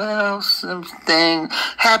something,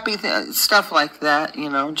 happy stuff like that,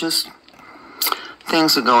 just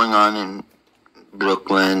things are going on in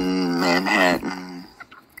Brooklyn, Manhattan,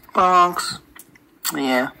 Bronx.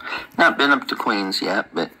 Yeah, not been up to Queens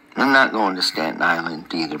yet, but I'm not going to Staten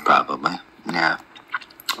Island either, probably. Yeah.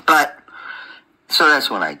 But, so that's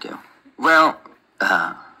what I do. Well,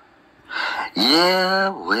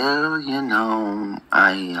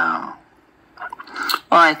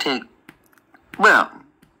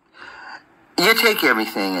 you take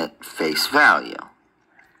everything at face value.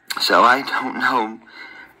 So I don't know,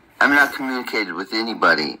 I'm not communicated with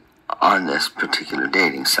anybody on this particular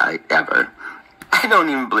dating site ever. I don't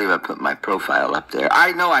even believe I put my profile up there.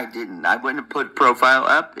 I know I didn't. I wouldn't have put profile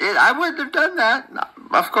up. I wouldn't have done that. No,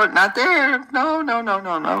 of course, not there. No.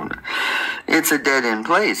 It's a dead-end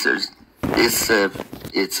place.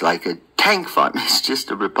 It's like a tank farm. It's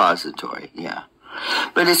just a repository, yeah.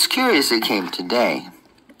 But it's curious it came today.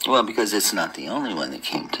 Well, because it's not the only one that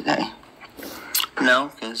came today.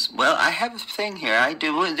 No, because, I have a thing here. I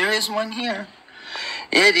do. There is one here.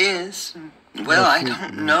 It is. Well, I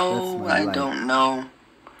don't know.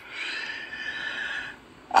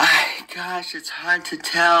 Gosh, it's hard to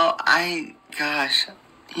tell.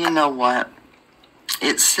 You know what?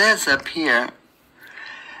 It says up here.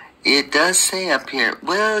 It does say up here.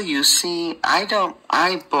 Well, you see, I don't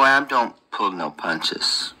pull no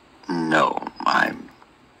punches. No, I'm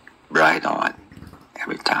right on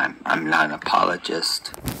every time. I'm not an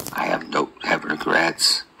apologist. I don't have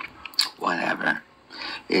regrets. Whatever.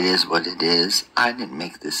 It is what it is. I didn't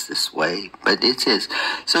make this way, but it is.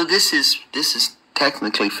 So this is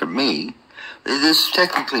technically for me. This is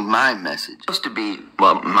technically my message. It's supposed to be,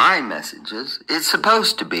 my messages. It's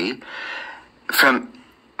supposed to be from,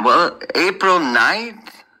 April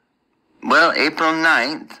 9th. April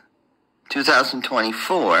 9th,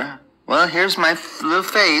 2024. Well, here's my little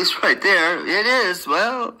face right there. It is.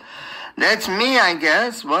 Well, that's me, I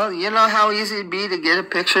guess. Well, you know how easy it'd be to get a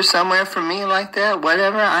picture somewhere from me like that?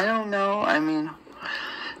 Whatever, I don't know. I mean,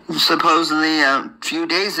 supposedly a few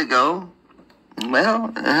days ago,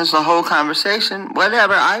 there's a whole conversation.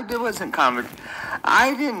 Whatever, I did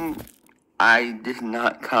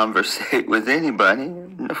not conversate with anybody.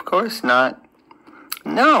 Of course not.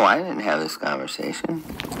 No, I didn't have this conversation.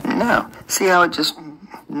 No. See how it just,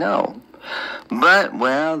 no. But,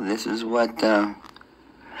 this is what,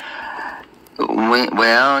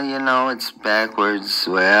 it's backwards.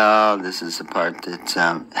 Well, this is the part that's,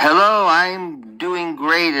 hello, I'm doing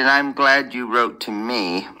great and I'm glad you wrote to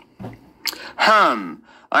me.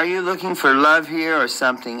 Are you looking for love here or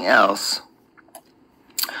something else?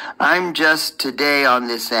 I'm just today on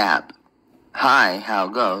this app. Hi, how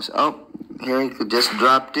goes? Oh, here he just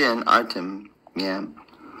dropped in, Artem. Yeah.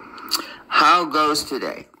 How goes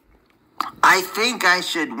today? I think I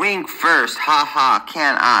should wink first. Ha ha,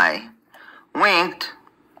 can I? Winked.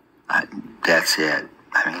 That's it.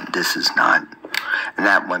 I mean, this is not. And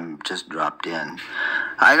that one just dropped in.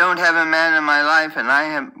 I don't have a man in my life, and I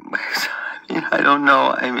have. I don't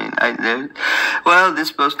know. I mean, this is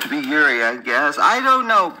supposed to be Yuri, I guess. I don't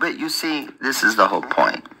know, but you see, this is the whole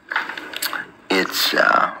point. It's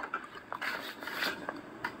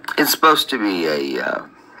supposed to be a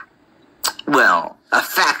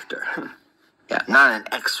factor. Yeah, not an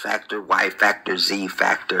X factor, Y factor, Z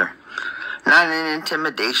factor. Not an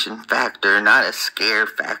intimidation factor, not a scare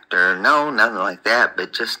factor. No, nothing like that,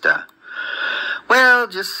 but just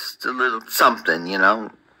just a little something,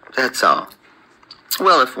 That's all.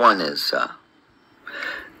 Well, if one is,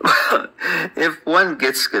 if one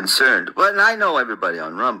gets concerned, and I know everybody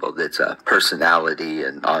on Rumble that's a personality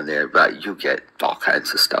and on there, but you get all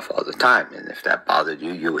kinds of stuff all the time, and if that bothered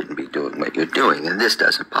you, you wouldn't be doing what you're doing, and this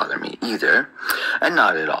doesn't bother me either, and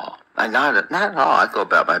not at all. Not at all. I go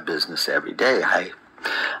about my business every day. I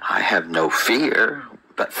have no fear,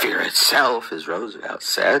 but fear itself, as Roosevelt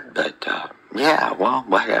said, but,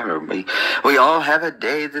 whatever. We all have a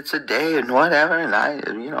day that's a day and whatever, and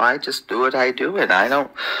I just do what I do, and I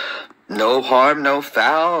don't, no harm, no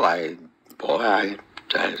foul. I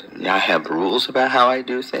have rules about how I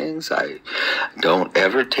do things. I don't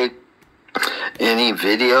ever take any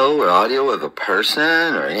video or audio of a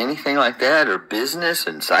person or anything like that, or business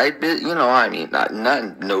and side bit,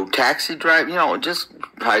 no taxi drive, just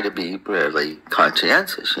try to be really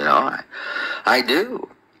conscientious, I do.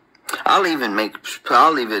 If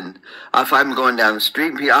I'm going down the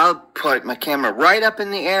street, I'll put my camera right up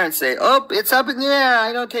in the air and say, oh, it's up in the air.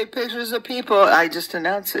 I don't take pictures of people. I just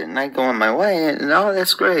announce it and I go on my way. And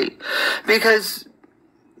that's great. Because,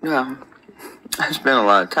 I spent a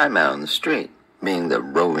lot of time out on the street, being the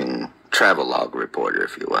roving travelogue reporter,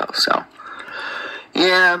 if you will. So,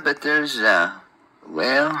 yeah, but there's, well,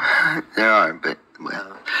 there are, but,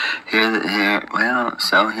 well,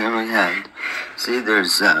 so here we have, see,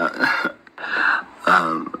 there's,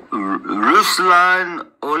 Ruslan,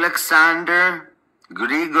 Alexander,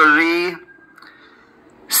 Grigory,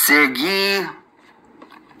 Sergei.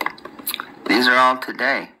 These are all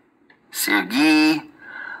today. Sergei,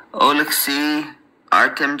 Alexei,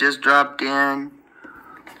 Artem just dropped in,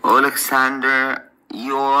 Alexander,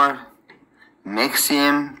 Yor,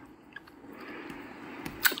 Maxim.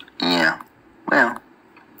 Yeah, well,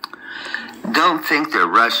 don't think they're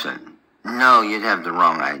Russian. No, you'd have the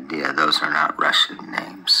wrong idea. Those are not Russian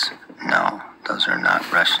names. No, those are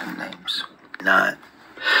not Russian names. Not.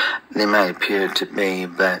 They might appear to be,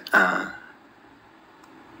 but,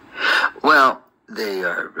 well, they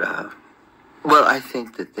are, well, I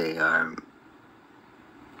think that they are,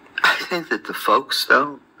 I think that the folks,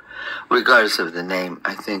 though, regardless of the name,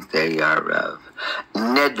 I think they are,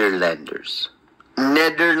 Nederlanders.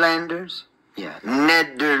 Nederlanders? Yeah,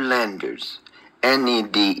 Nederlanders.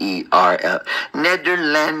 Nederl.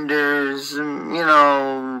 Nederlanders, you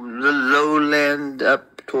know, the lowland up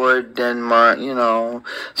toward Denmark, you know,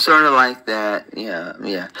 sort of like that, yeah.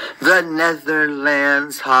 The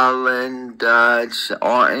Netherlands, Holland, Dutch,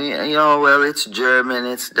 or, you know, well, it's German,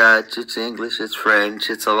 it's Dutch, it's English, it's French,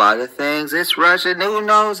 it's a lot of things, it's Russian, who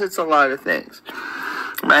knows, it's a lot of things.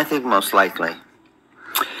 But I think most likely,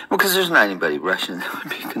 well, because there's not anybody Russian that would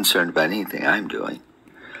be concerned about anything I'm doing.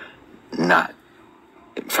 Not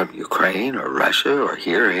from Ukraine or Russia or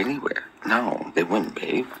here or anywhere. No, they wouldn't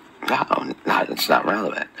be. No, it's not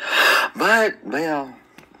relevant. But, well,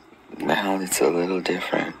 it's a little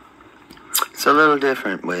different. It's a little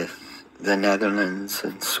different with the Netherlands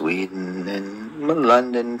and Sweden and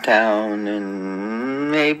London town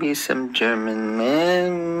and maybe some German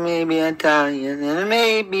and maybe Italian and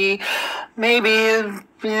maybe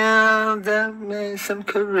some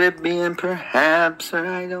Caribbean perhaps, or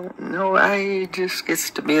I don't know. It just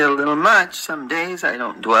gets to be a little much some days. I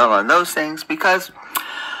don't dwell on those things because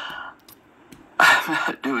I'm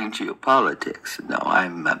not doing geopolitics. No,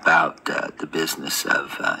 I'm about the business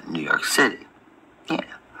of New York City. Yeah.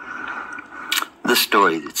 The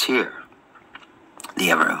story that's here. The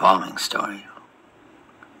ever-evolving story.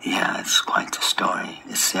 Yeah, it's quite the story.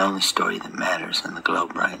 It's the only story that matters in the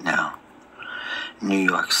globe right now. New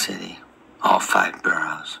York City. All 5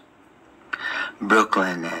 boroughs.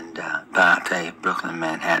 Brooklyn and, but I'll tell you, Brooklyn and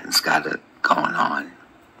Manhattan's got it going on.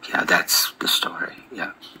 Yeah, that's the story.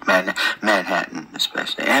 Yeah, Manhattan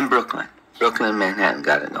especially, and Brooklyn. Brooklyn and Manhattan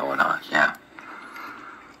got it going on. Yeah,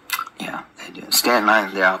 they do. Staten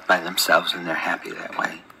Island, they're out by themselves and they're happy that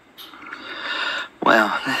way.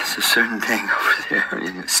 Well, there's a certain thing over there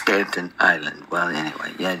in Staten Island. Well,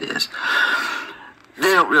 anyway, yeah, it is.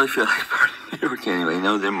 They don't really feel like part of New York anyway.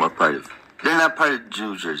 No, they're more part of. They're not part of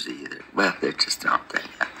New Jersey either. Well, they're just not that.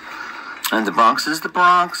 Yeah. And the Bronx is the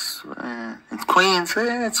Bronx. It's Queens.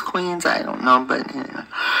 It's Queens. I don't know, but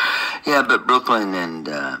yeah. But Brooklyn and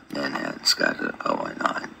Manhattan's got it going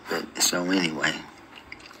on. But so anyway,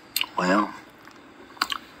 well,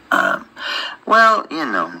 you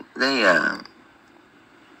know, they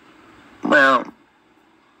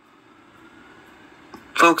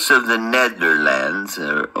folks of the Netherlands,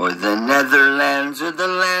 or the Netherlands, or the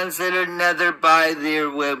lands that are nether by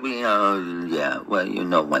their, well, you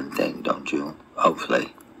know one thing, don't you?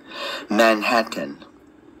 Hopefully. Manhattan.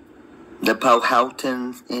 The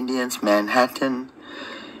Powhatan Indians, Manhattan.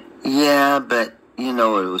 Yeah, but you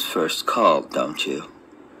know what it was first called, don't you?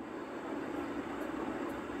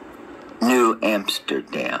 New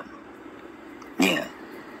Amsterdam. Yeah.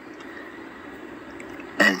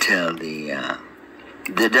 Until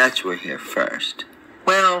the Dutch were here first.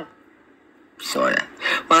 Well, sort of.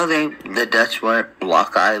 Well, the Dutch were at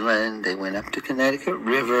Block Island. They went up to Connecticut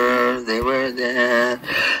River. They were there.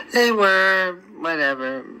 They were,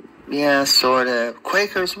 whatever. Yeah, sort of.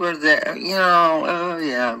 Quakers were there, you know.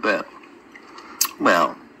 Yeah, but,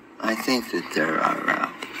 well, I think that there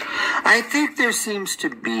are, I think there seems to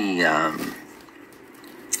be, a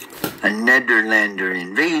Nederlander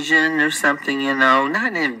invasion or something, you know.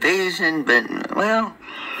 Not an invasion, but, well,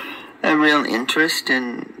 a real interest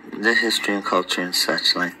in the history and culture and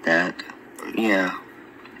such like that. Yeah.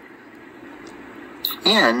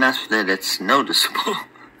 Yeah, enough that it's noticeable.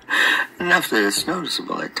 Enough that it's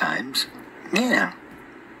noticeable at times. Yeah.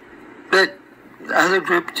 But the other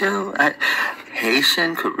group too,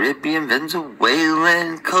 Haitian, Caribbean,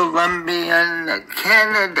 Venezuelan, Colombian,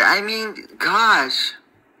 Canada, I mean, gosh,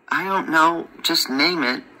 I don't know, just name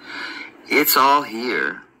it. It's all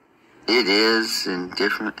here. It is, and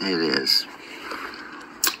different it is.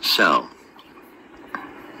 So,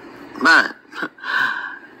 but,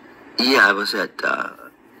 yeah, I was at, a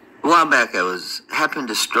while back I happened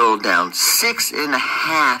to stroll down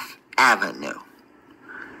 6.5 Avenue.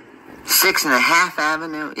 6.5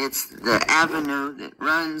 Avenue, it's the avenue that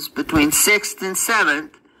runs between 6th and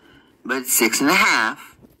 7th, but it's 6.5.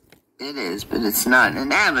 It is, but it's not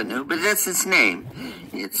an avenue, but that's its name.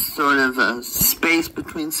 It's sort of a space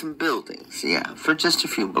between some buildings, yeah, for just a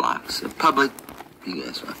few blocks. A public, you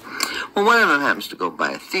guys know. Well, one of them happens to go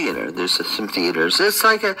by a theater. There's some theaters. It's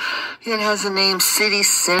like it has a name, City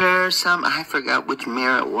Center or something. I forgot which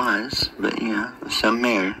mayor it was, but yeah, some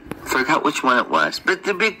mayor. Forgot which one it was. But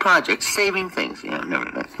the big project, saving things, yeah,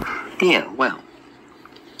 nevertheless. Yeah, well.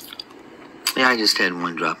 Yeah, I just had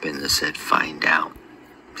one drop in that said, find out.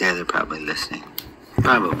 Yeah, they're probably listening.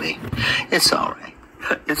 Probably. It's all right.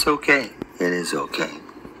 It's okay. It is okay.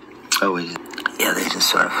 Oh, yeah, they just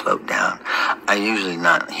sort of float down. I usually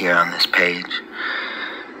not here on this page.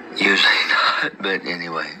 Usually not. But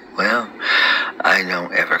anyway, well, I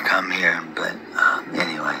don't ever come here. But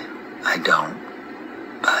anyway, I don't.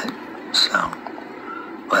 But, so,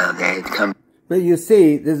 well, they'd come. But you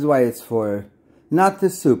see, this is why it's for, not the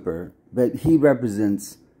super, but he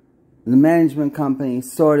represents the management company,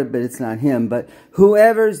 sort of, but it's not him. But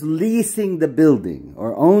whoever's leasing the building,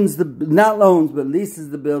 or owns the, not owns, but leases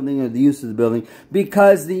the building, or the use of the building,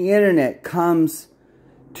 because the internet comes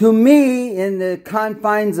to me in the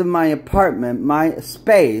confines of my apartment, my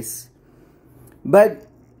space, but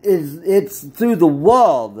it's through the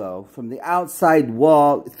wall, though, from the outside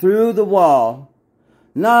wall, through the wall.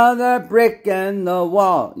 Another brick in the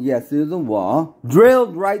wall. Yeah, through the wall.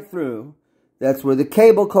 Drilled right through. That's where the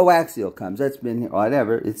cable coaxial comes. That's been here.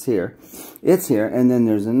 Whatever. It's here. It's here. And then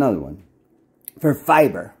there's another one. For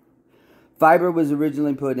fiber. Fiber was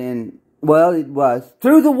originally put in, well, it was.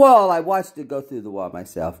 Through the wall. I watched it go through the wall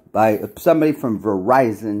myself. By somebody from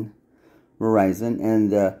Verizon.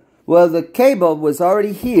 And, well, the cable was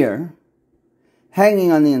already here.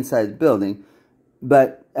 Hanging on the inside of the building.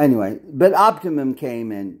 But, anyway. But Optimum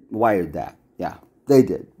came and wired that. Yeah. They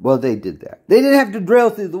did. Well, they did that. They didn't have to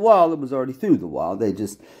drill through the wall. It was already through the wall. They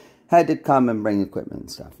just had to come and bring equipment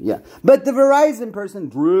and stuff. Yeah. But the Verizon person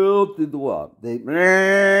drilled through the wall. They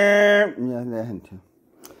had to.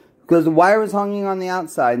 Because the wire was hanging on the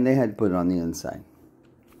outside and they had to put it on the inside.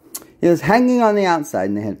 It was hanging on the outside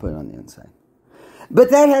and they had to put it on the inside. But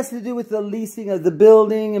that has to do with the leasing of the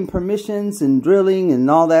building and permissions and drilling and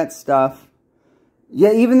all that stuff.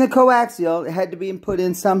 Yeah, even the coaxial had to be put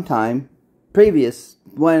in sometime. Previous,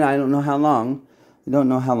 when I don't know how long. I don't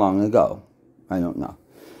know how long ago. I don't know.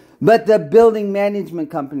 But the building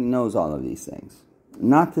management company knows all of these things.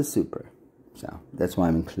 Not the super. So, that's why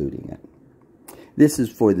I'm including it. This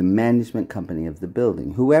is for the management company of the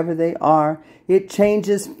building. Whoever they are, it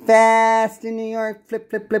changes fast in New York. Flip,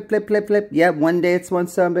 flip, flip, flip, flip, flip. Yeah, one day it's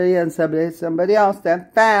somebody and somebody it's somebody else.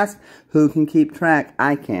 That fast. Who can keep track?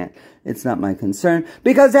 I can't. It's not my concern.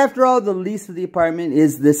 Because after all, the lease of the apartment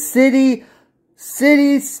is the city,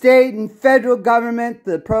 state, and federal government.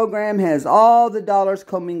 The program has all the dollars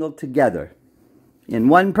commingled together. In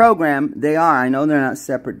one program, they are. I know they're not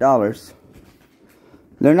separate dollars.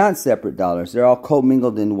 They're not separate dollars. They're all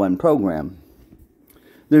commingled in one program.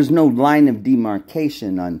 There's no line of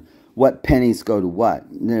demarcation on what pennies go to what.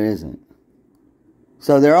 There isn't.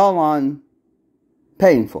 So they're all on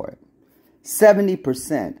paying for it.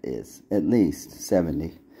 70% is, at least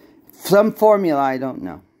 70. Some formula, I don't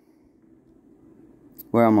know.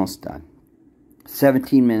 We're almost done.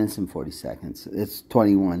 17 minutes and 40 seconds. It's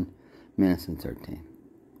 21 minutes and 13.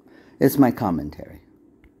 It's my commentary.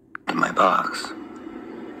 In my box.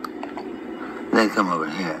 They come over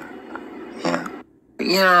here. Yeah.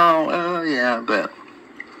 You know, yeah, but,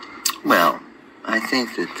 well, I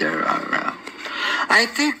think that there are, I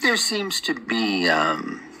think there seems to be, a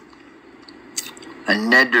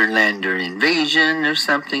Netherlander invasion or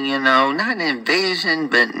something, you know. Not an invasion,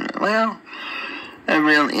 but, well, a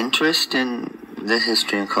real interest in the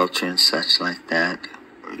history and culture and such like that.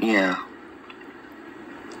 Yeah.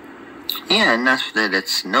 Yeah, enough that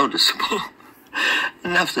it's noticeable.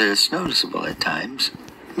 Enough that it's noticeable at times.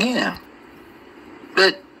 Yeah.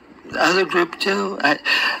 But the other group too.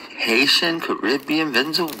 Haitian, Caribbean,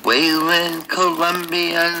 Venezuelan,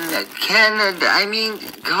 Colombian, Canada. I mean,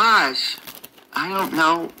 gosh. I don't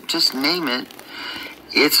know. Just name it.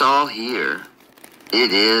 It's all here.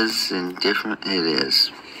 It is, and different it is.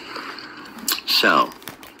 So.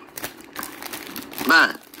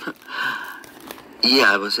 But.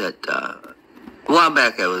 Yeah, I was at... a while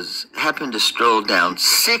back I happened to stroll down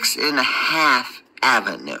 6.5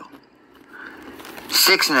 Avenue.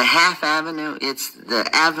 6.5 Avenue, it's the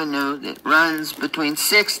avenue that runs between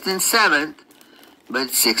 6th and 7th, but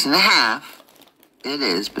it's 6.5. It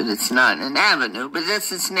is, but it's not an avenue, but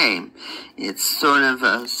that's its name. It's sort of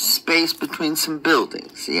a space between some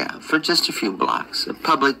buildings, yeah, for just a few blocks. A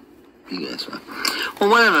public, you guys know.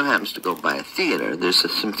 Well, one of them happens to go by a theater. There's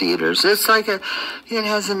some theaters. It's like it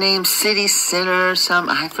has a name, City Center or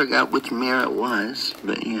something. I forgot which mayor it was,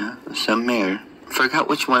 but yeah, some mayor. Forgot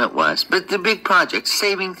which one it was. But the big project,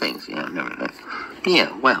 saving things, yeah, never mind.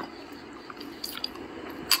 Yeah, well.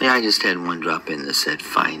 Yeah, I just had one drop in that said,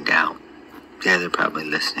 find out. Yeah, they're probably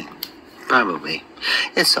listening. Probably.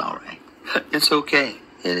 It's all right. It's okay.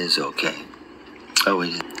 It is okay. Oh,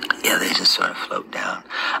 yeah, they just sort of float down.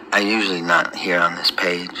 I usually not here on this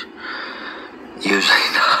page.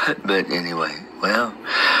 Usually not, but anyway. Well,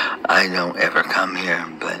 I don't ever come here,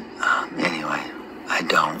 but anyway, I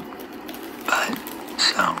don't. But,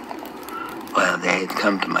 so, well, they'd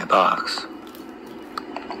come to my box.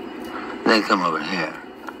 They'd come over here.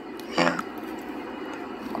 Yeah.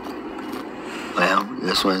 Well,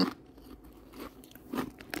 this one.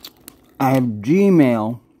 I have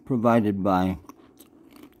Gmail provided by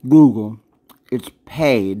Google. It's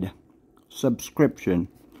paid subscription.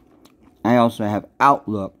 I also have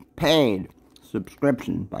Outlook paid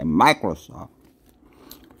subscription by Microsoft.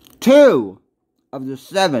 2 of the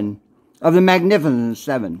 7 of the Magnificent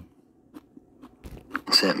 7.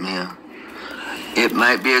 Sent me a. It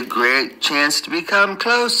might be a great chance to become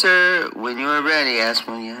closer when you're ready. Ask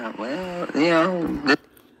when you are. Well, you know.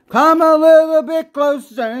 Come a little bit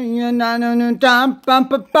closer. Come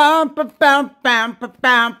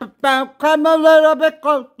a little bit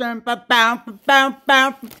closer.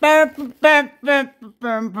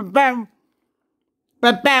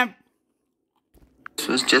 This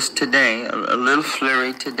was just today, a little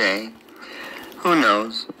flurry today. Who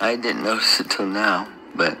knows? I didn't notice it till now.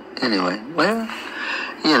 But anyway, well,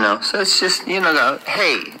 you know, so it's just, you know,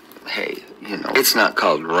 hey, you know, it's not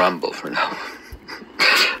called Rumble for now.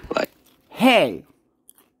 Like, hey.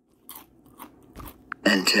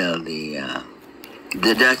 Until the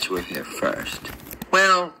Dutch were here first.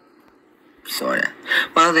 Well, sorta.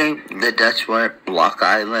 Well, the Dutch were at Block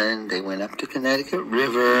Island. They went up to Connecticut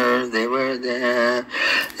River. They were there.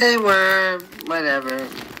 They were, whatever.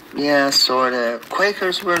 Yeah, sort of.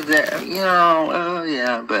 Quakers were there, you know,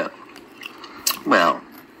 yeah, but, well,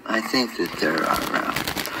 I think that there are,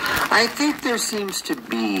 I think there seems to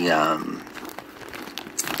be, a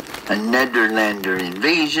Netherlander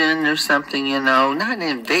invasion or something, you know, not an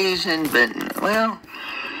invasion, but, well,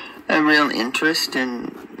 a real interest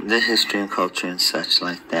in the history and culture and such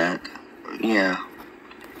like that, yeah.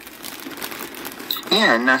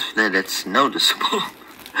 Yeah, enough that it's noticeable.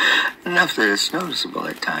 Enough that it's noticeable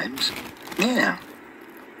at times. Yeah.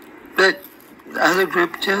 But the other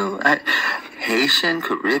group too. Haitian,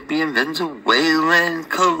 Caribbean, Venezuelan,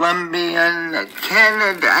 Colombian,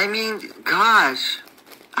 Canada. I mean, gosh.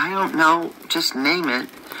 I don't know. Just name it.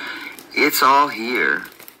 It's all here.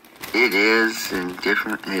 It is, and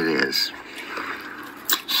different it is.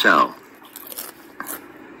 So.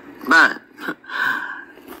 But.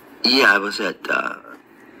 Yeah, I was at, a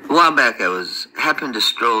while back, I happened to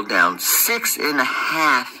stroll down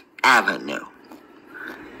 6.5 Avenue.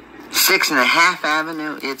 6.5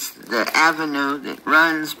 Avenue, it's the avenue that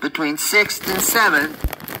runs between 6th and 7th,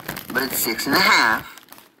 but it's 6.5.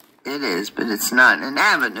 It is, but it's not an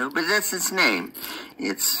avenue, but that's its name.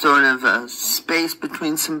 It's sort of a space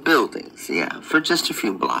between some buildings, yeah, for just a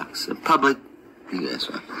few blocks. A public, you guys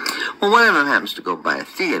know. Well, one of them happens to go by a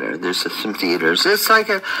theater. There's some theaters. It's like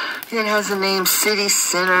it has a name, City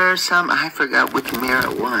Center or something. I forgot which mayor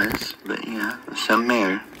it was, but yeah, some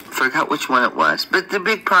mayor. Forgot which one it was. But the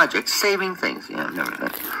big project, saving things, yeah, never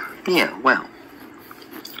mind. Yeah, well.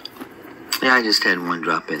 Yeah, I just had one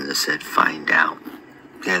drop in that said, find out.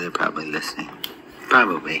 Yeah, they're probably listening.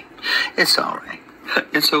 Probably. It's all right.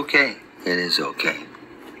 It's okay. It is okay.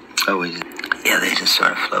 Oh, yeah, they just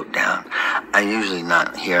sort of float down. I usually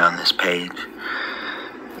not here on this page.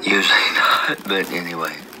 Usually not, but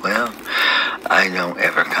anyway. Well, I don't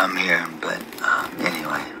ever come here, but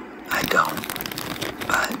anyway, I don't.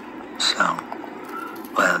 But, so,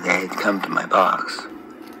 well, they'd come to my box.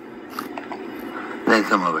 They'd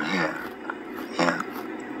come over here. Yeah.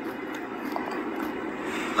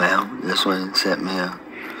 Well, this one sent me a.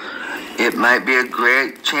 It might be a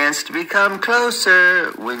great chance to become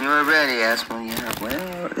closer when you're ready. Ask when you are.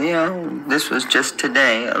 Well, you know, this was just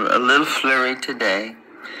today, a little flurry today.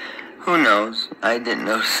 Who knows? I didn't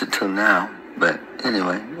notice it till now. But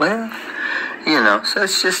anyway, well, So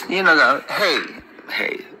it's just, hey,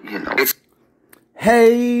 it's...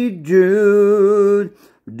 Hey Jude,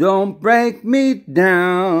 don't break me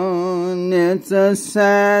down. It's a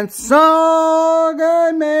sad song.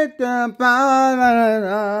 I made the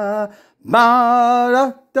ba-da-da,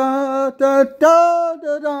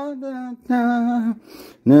 ba-da-da-da-da-da-da.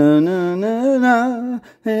 Na na na na,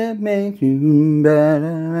 it makes you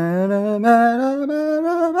better, better, better,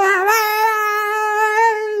 better,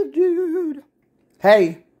 Jude.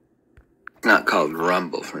 Hey. Not called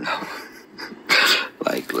Rumble for no,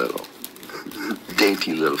 like little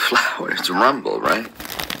dainty little flower. It's Rumble, right?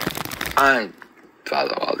 I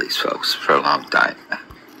follow all these folks for a long time.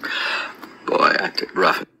 Boy, I took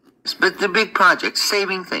rough. But the big project,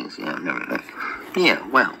 saving things, everything. Yeah,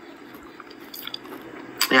 well.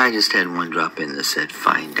 Yeah, I just had one drop in that said,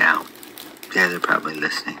 find out. Yeah, they're probably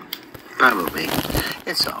listening. Probably.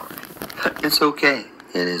 It's all right. It's okay.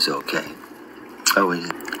 It is okay. Oh,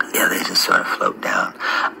 yeah, they just sort of float down.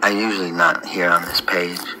 I'm usually not here on this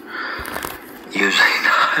page. Usually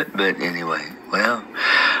not, but anyway. Well,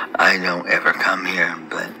 I don't ever come here,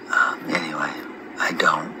 but anyway, I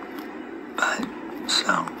don't. But,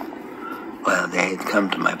 so, well, they had come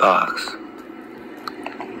to my box.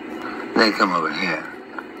 They come over here.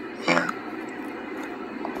 Yeah.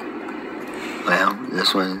 Well,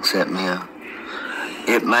 this one sent me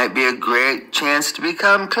it might be a great chance to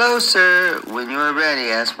become closer when you're ready.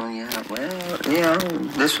 Asked one, yeah, well,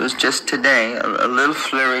 this was just today, a little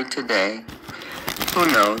flurry today. Who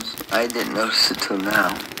knows? I didn't notice it till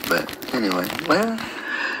now. But anyway, well,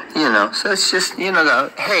 so it's just,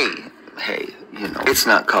 hey, it's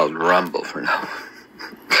not called Rumble for no,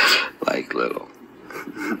 like little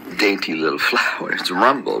dainty little flower. It's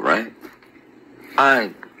Rumble, right?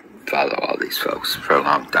 I follow all these folks for a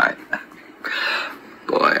long time.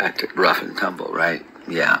 Boy, I took rough and tumble, right?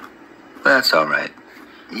 Yeah. That's all right.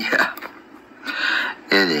 Yeah.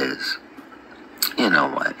 It is. You know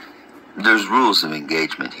what? There's rules of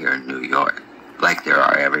engagement here in New York, like there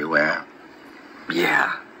are everywhere.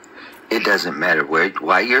 Yeah. It doesn't matter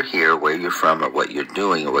why you're here, where you're from, or what you're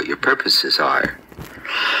doing, or what your purposes are.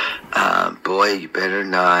 Boy, you better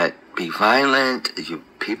not be violent.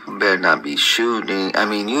 People better not be shooting. I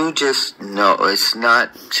mean, you just know it's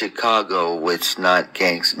not Chicago. It's not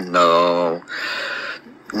gangs. No,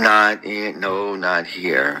 not here.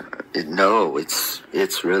 No,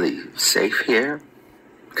 it's really safe here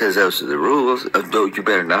because those are the rules. No, you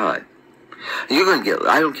better not. You're going to get,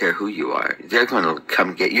 I don't care who you are. They're going to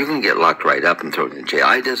come get, you're going to get locked right up and thrown in jail.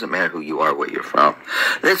 It doesn't matter who you are, where you're from.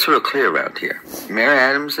 That's real clear around here. Mayor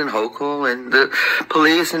Adams and Hochul and the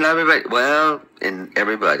police and everybody. Well, and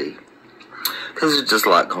everybody. Because there's just a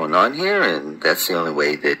lot going on here, and that's the only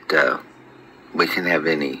way that we can have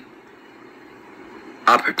any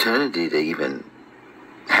opportunity to even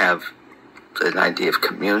have an idea of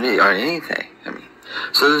community or anything. I mean,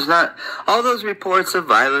 so there's not all those reports of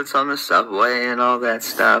violence on the subway and all that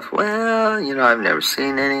stuff. Well, I've never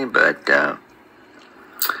seen any, but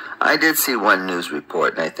I did see one news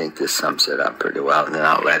report, and I think this sums it up pretty well, and then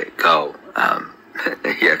I'll let it go. Yeah,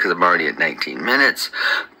 because I'm already at 19 minutes.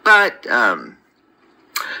 But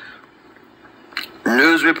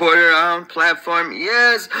news reporter on platform,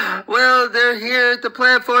 yes, well, they're here at the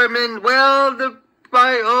platform, and, well, the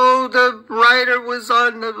rider was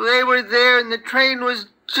they were there, and the train was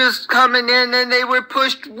just coming in, and they were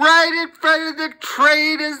pushed right in front of the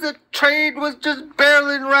train as the train was just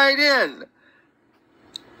barreling right in.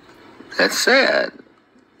 That's sad.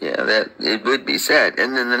 Yeah, that it would be sad.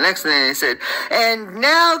 And then the next thing they said, and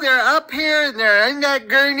now they're up here, and they're in that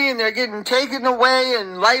gurney, and they're getting taken away,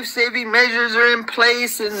 and life-saving measures are in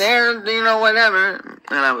place, and they're, whatever.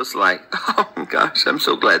 And I was like, oh, gosh, I'm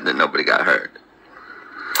so glad that nobody got hurt.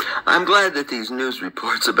 I'm glad that these news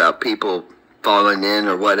reports about people falling in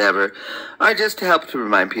or whatever are just to help to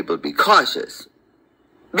remind people to be cautious.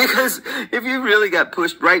 Because if you really got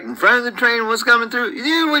pushed right in front of the train and was coming through,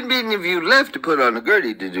 there wouldn't be any of you left to put on a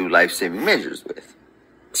gurney to do life-saving measures with.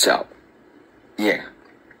 So, yeah.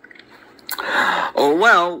 Oh,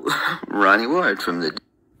 well, Ronnie Ward from the...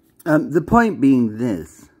 The point being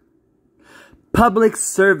this. Public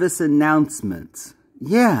service announcements.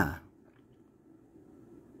 Yeah.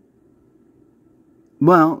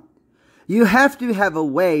 Well, you have to have a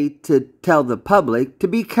way to tell the public to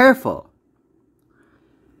be careful.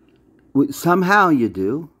 Somehow you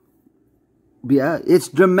do. Yeah, it's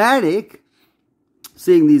dramatic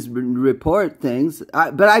seeing these report things.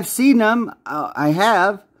 But I've seen them. I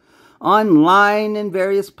have. Online in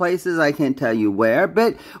various places. I can't tell you where.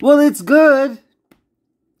 But, well, it's good.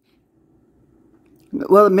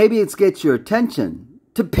 Well, maybe it gets your attention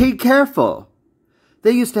to be careful.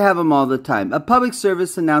 They used to have them all the time. A public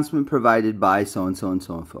service announcement provided by so-and-so and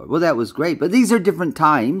so and forth. Well, that was great, but these are different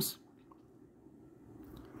times.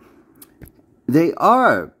 They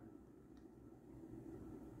are.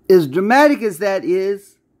 As dramatic as that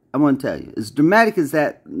is, I want to tell you, as dramatic as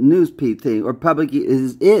that news thing or public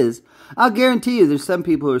is, I'll guarantee you there's some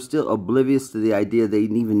people who are still oblivious to the idea they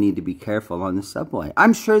even need to be careful on the subway.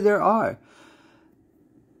 I'm sure there are.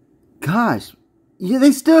 Gosh, yeah,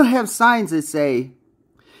 they still have signs that say,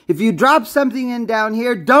 if you drop something in down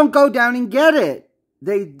here, don't go down and get it.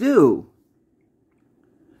 They do.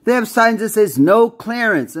 They have signs that says no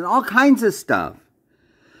clearance and all kinds of stuff.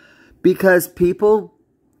 Because people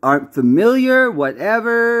aren't familiar,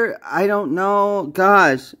 whatever, I don't know.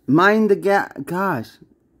 Gosh, mind the gap. Gosh.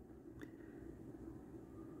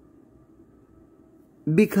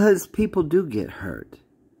 Because people do get hurt.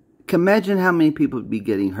 Imagine how many people would be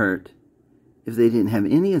getting hurt if they didn't have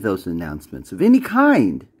any of those announcements of any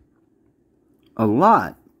kind. A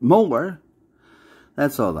lot more.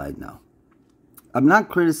 That's all I know. I'm not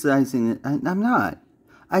criticizing it. I'm not.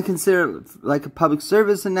 I consider it like a public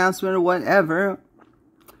service announcement or whatever.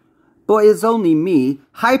 Boy, it's only me.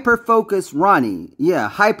 Hyper-focus Ronnie. Yeah,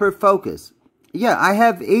 hyper-focus. Yeah, I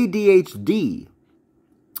have ADHD.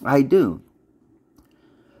 I do.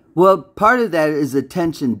 Well, part of that is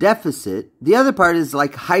attention deficit. The other part is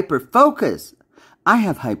like hyper-focus. I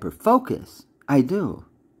have hyper-focus. I do.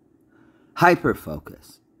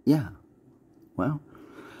 Hyper-focus. Yeah.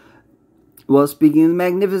 Well, speaking of the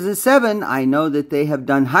Magnificent Seven, I know that they have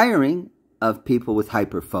done hiring of people with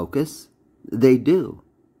hyper-focus. They do.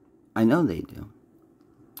 I know they do.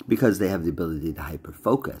 Because they have the ability to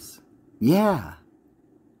hyper-focus. Yeah.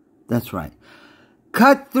 That's right.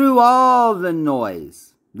 Cut through all the noise.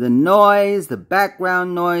 The noise, the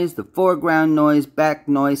background noise, the foreground noise, back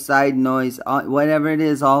noise, side noise, whatever it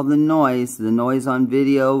is, all the noise on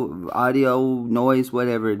video, audio, noise,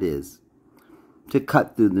 whatever it is. To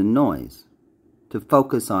cut through the noise. To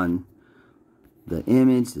focus on the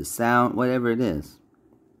image, the sound, whatever it is.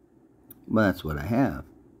 Well, that's what I have.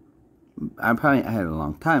 I had it a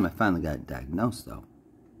long time. I finally got it diagnosed, though.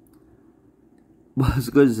 Well, as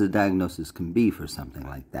good as the diagnosis can be for something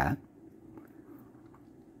like that.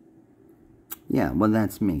 Yeah, well,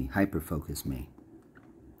 that's me. Hyper-focus me.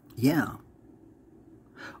 Yeah.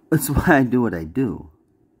 That's why I do what I do.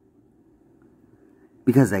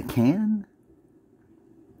 Because I can.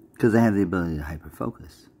 Because I have the ability to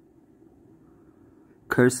hyper-focus.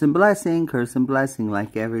 Curse and blessing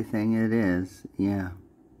like everything it is. Yeah.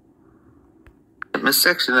 A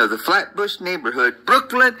section of the Flatbush neighborhood,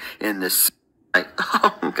 Brooklyn, in the...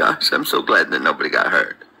 Oh, gosh, I'm so glad that nobody got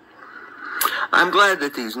hurt. I'm glad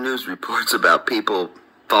that these news reports about people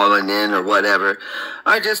falling in or whatever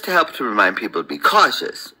are just to help to remind people to be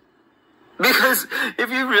cautious. Because if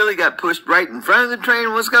you really got pushed right in front of the train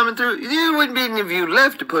and was coming through, there wouldn't be any of you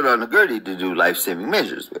left to put on a gurney to do life-saving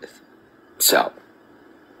measures with. So,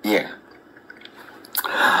 yeah.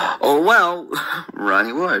 Oh, well,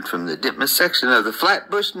 Ronnie Ward from the Ditmas section of the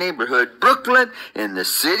Flatbush neighborhood, Brooklyn, in the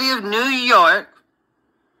city of New York.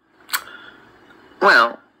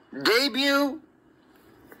 Well, debut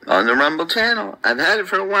on the Rumble channel. I've had it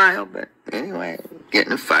for a while, but anyway,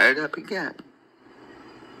 getting it fired up again.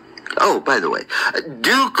 Oh, by the way,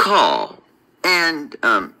 do call and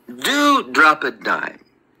do drop a dime.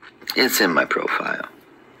 It's in my profile,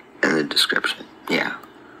 in the description. Yeah.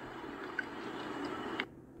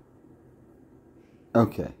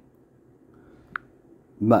 Okay.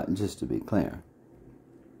 But just to be clear,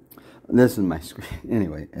 this is my screen.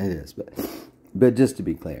 Anyway, it is, but just to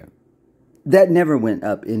be clear, that never went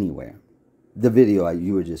up anywhere. The video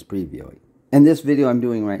you were just previewing. And this video I'm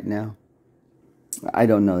doing right now, I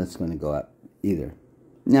don't know it's going to go up either.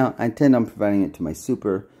 Now, I intend on providing it to my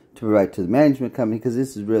to provide to the management company because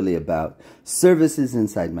this is really about services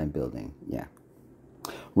inside my building. Yeah.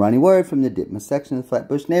 Ronnie Ward from the Ditmas section of the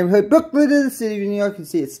Flatbush neighborhood, Brooklyn, in the city of New York. You can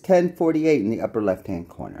see it's 1048 in the upper left-hand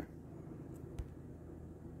corner.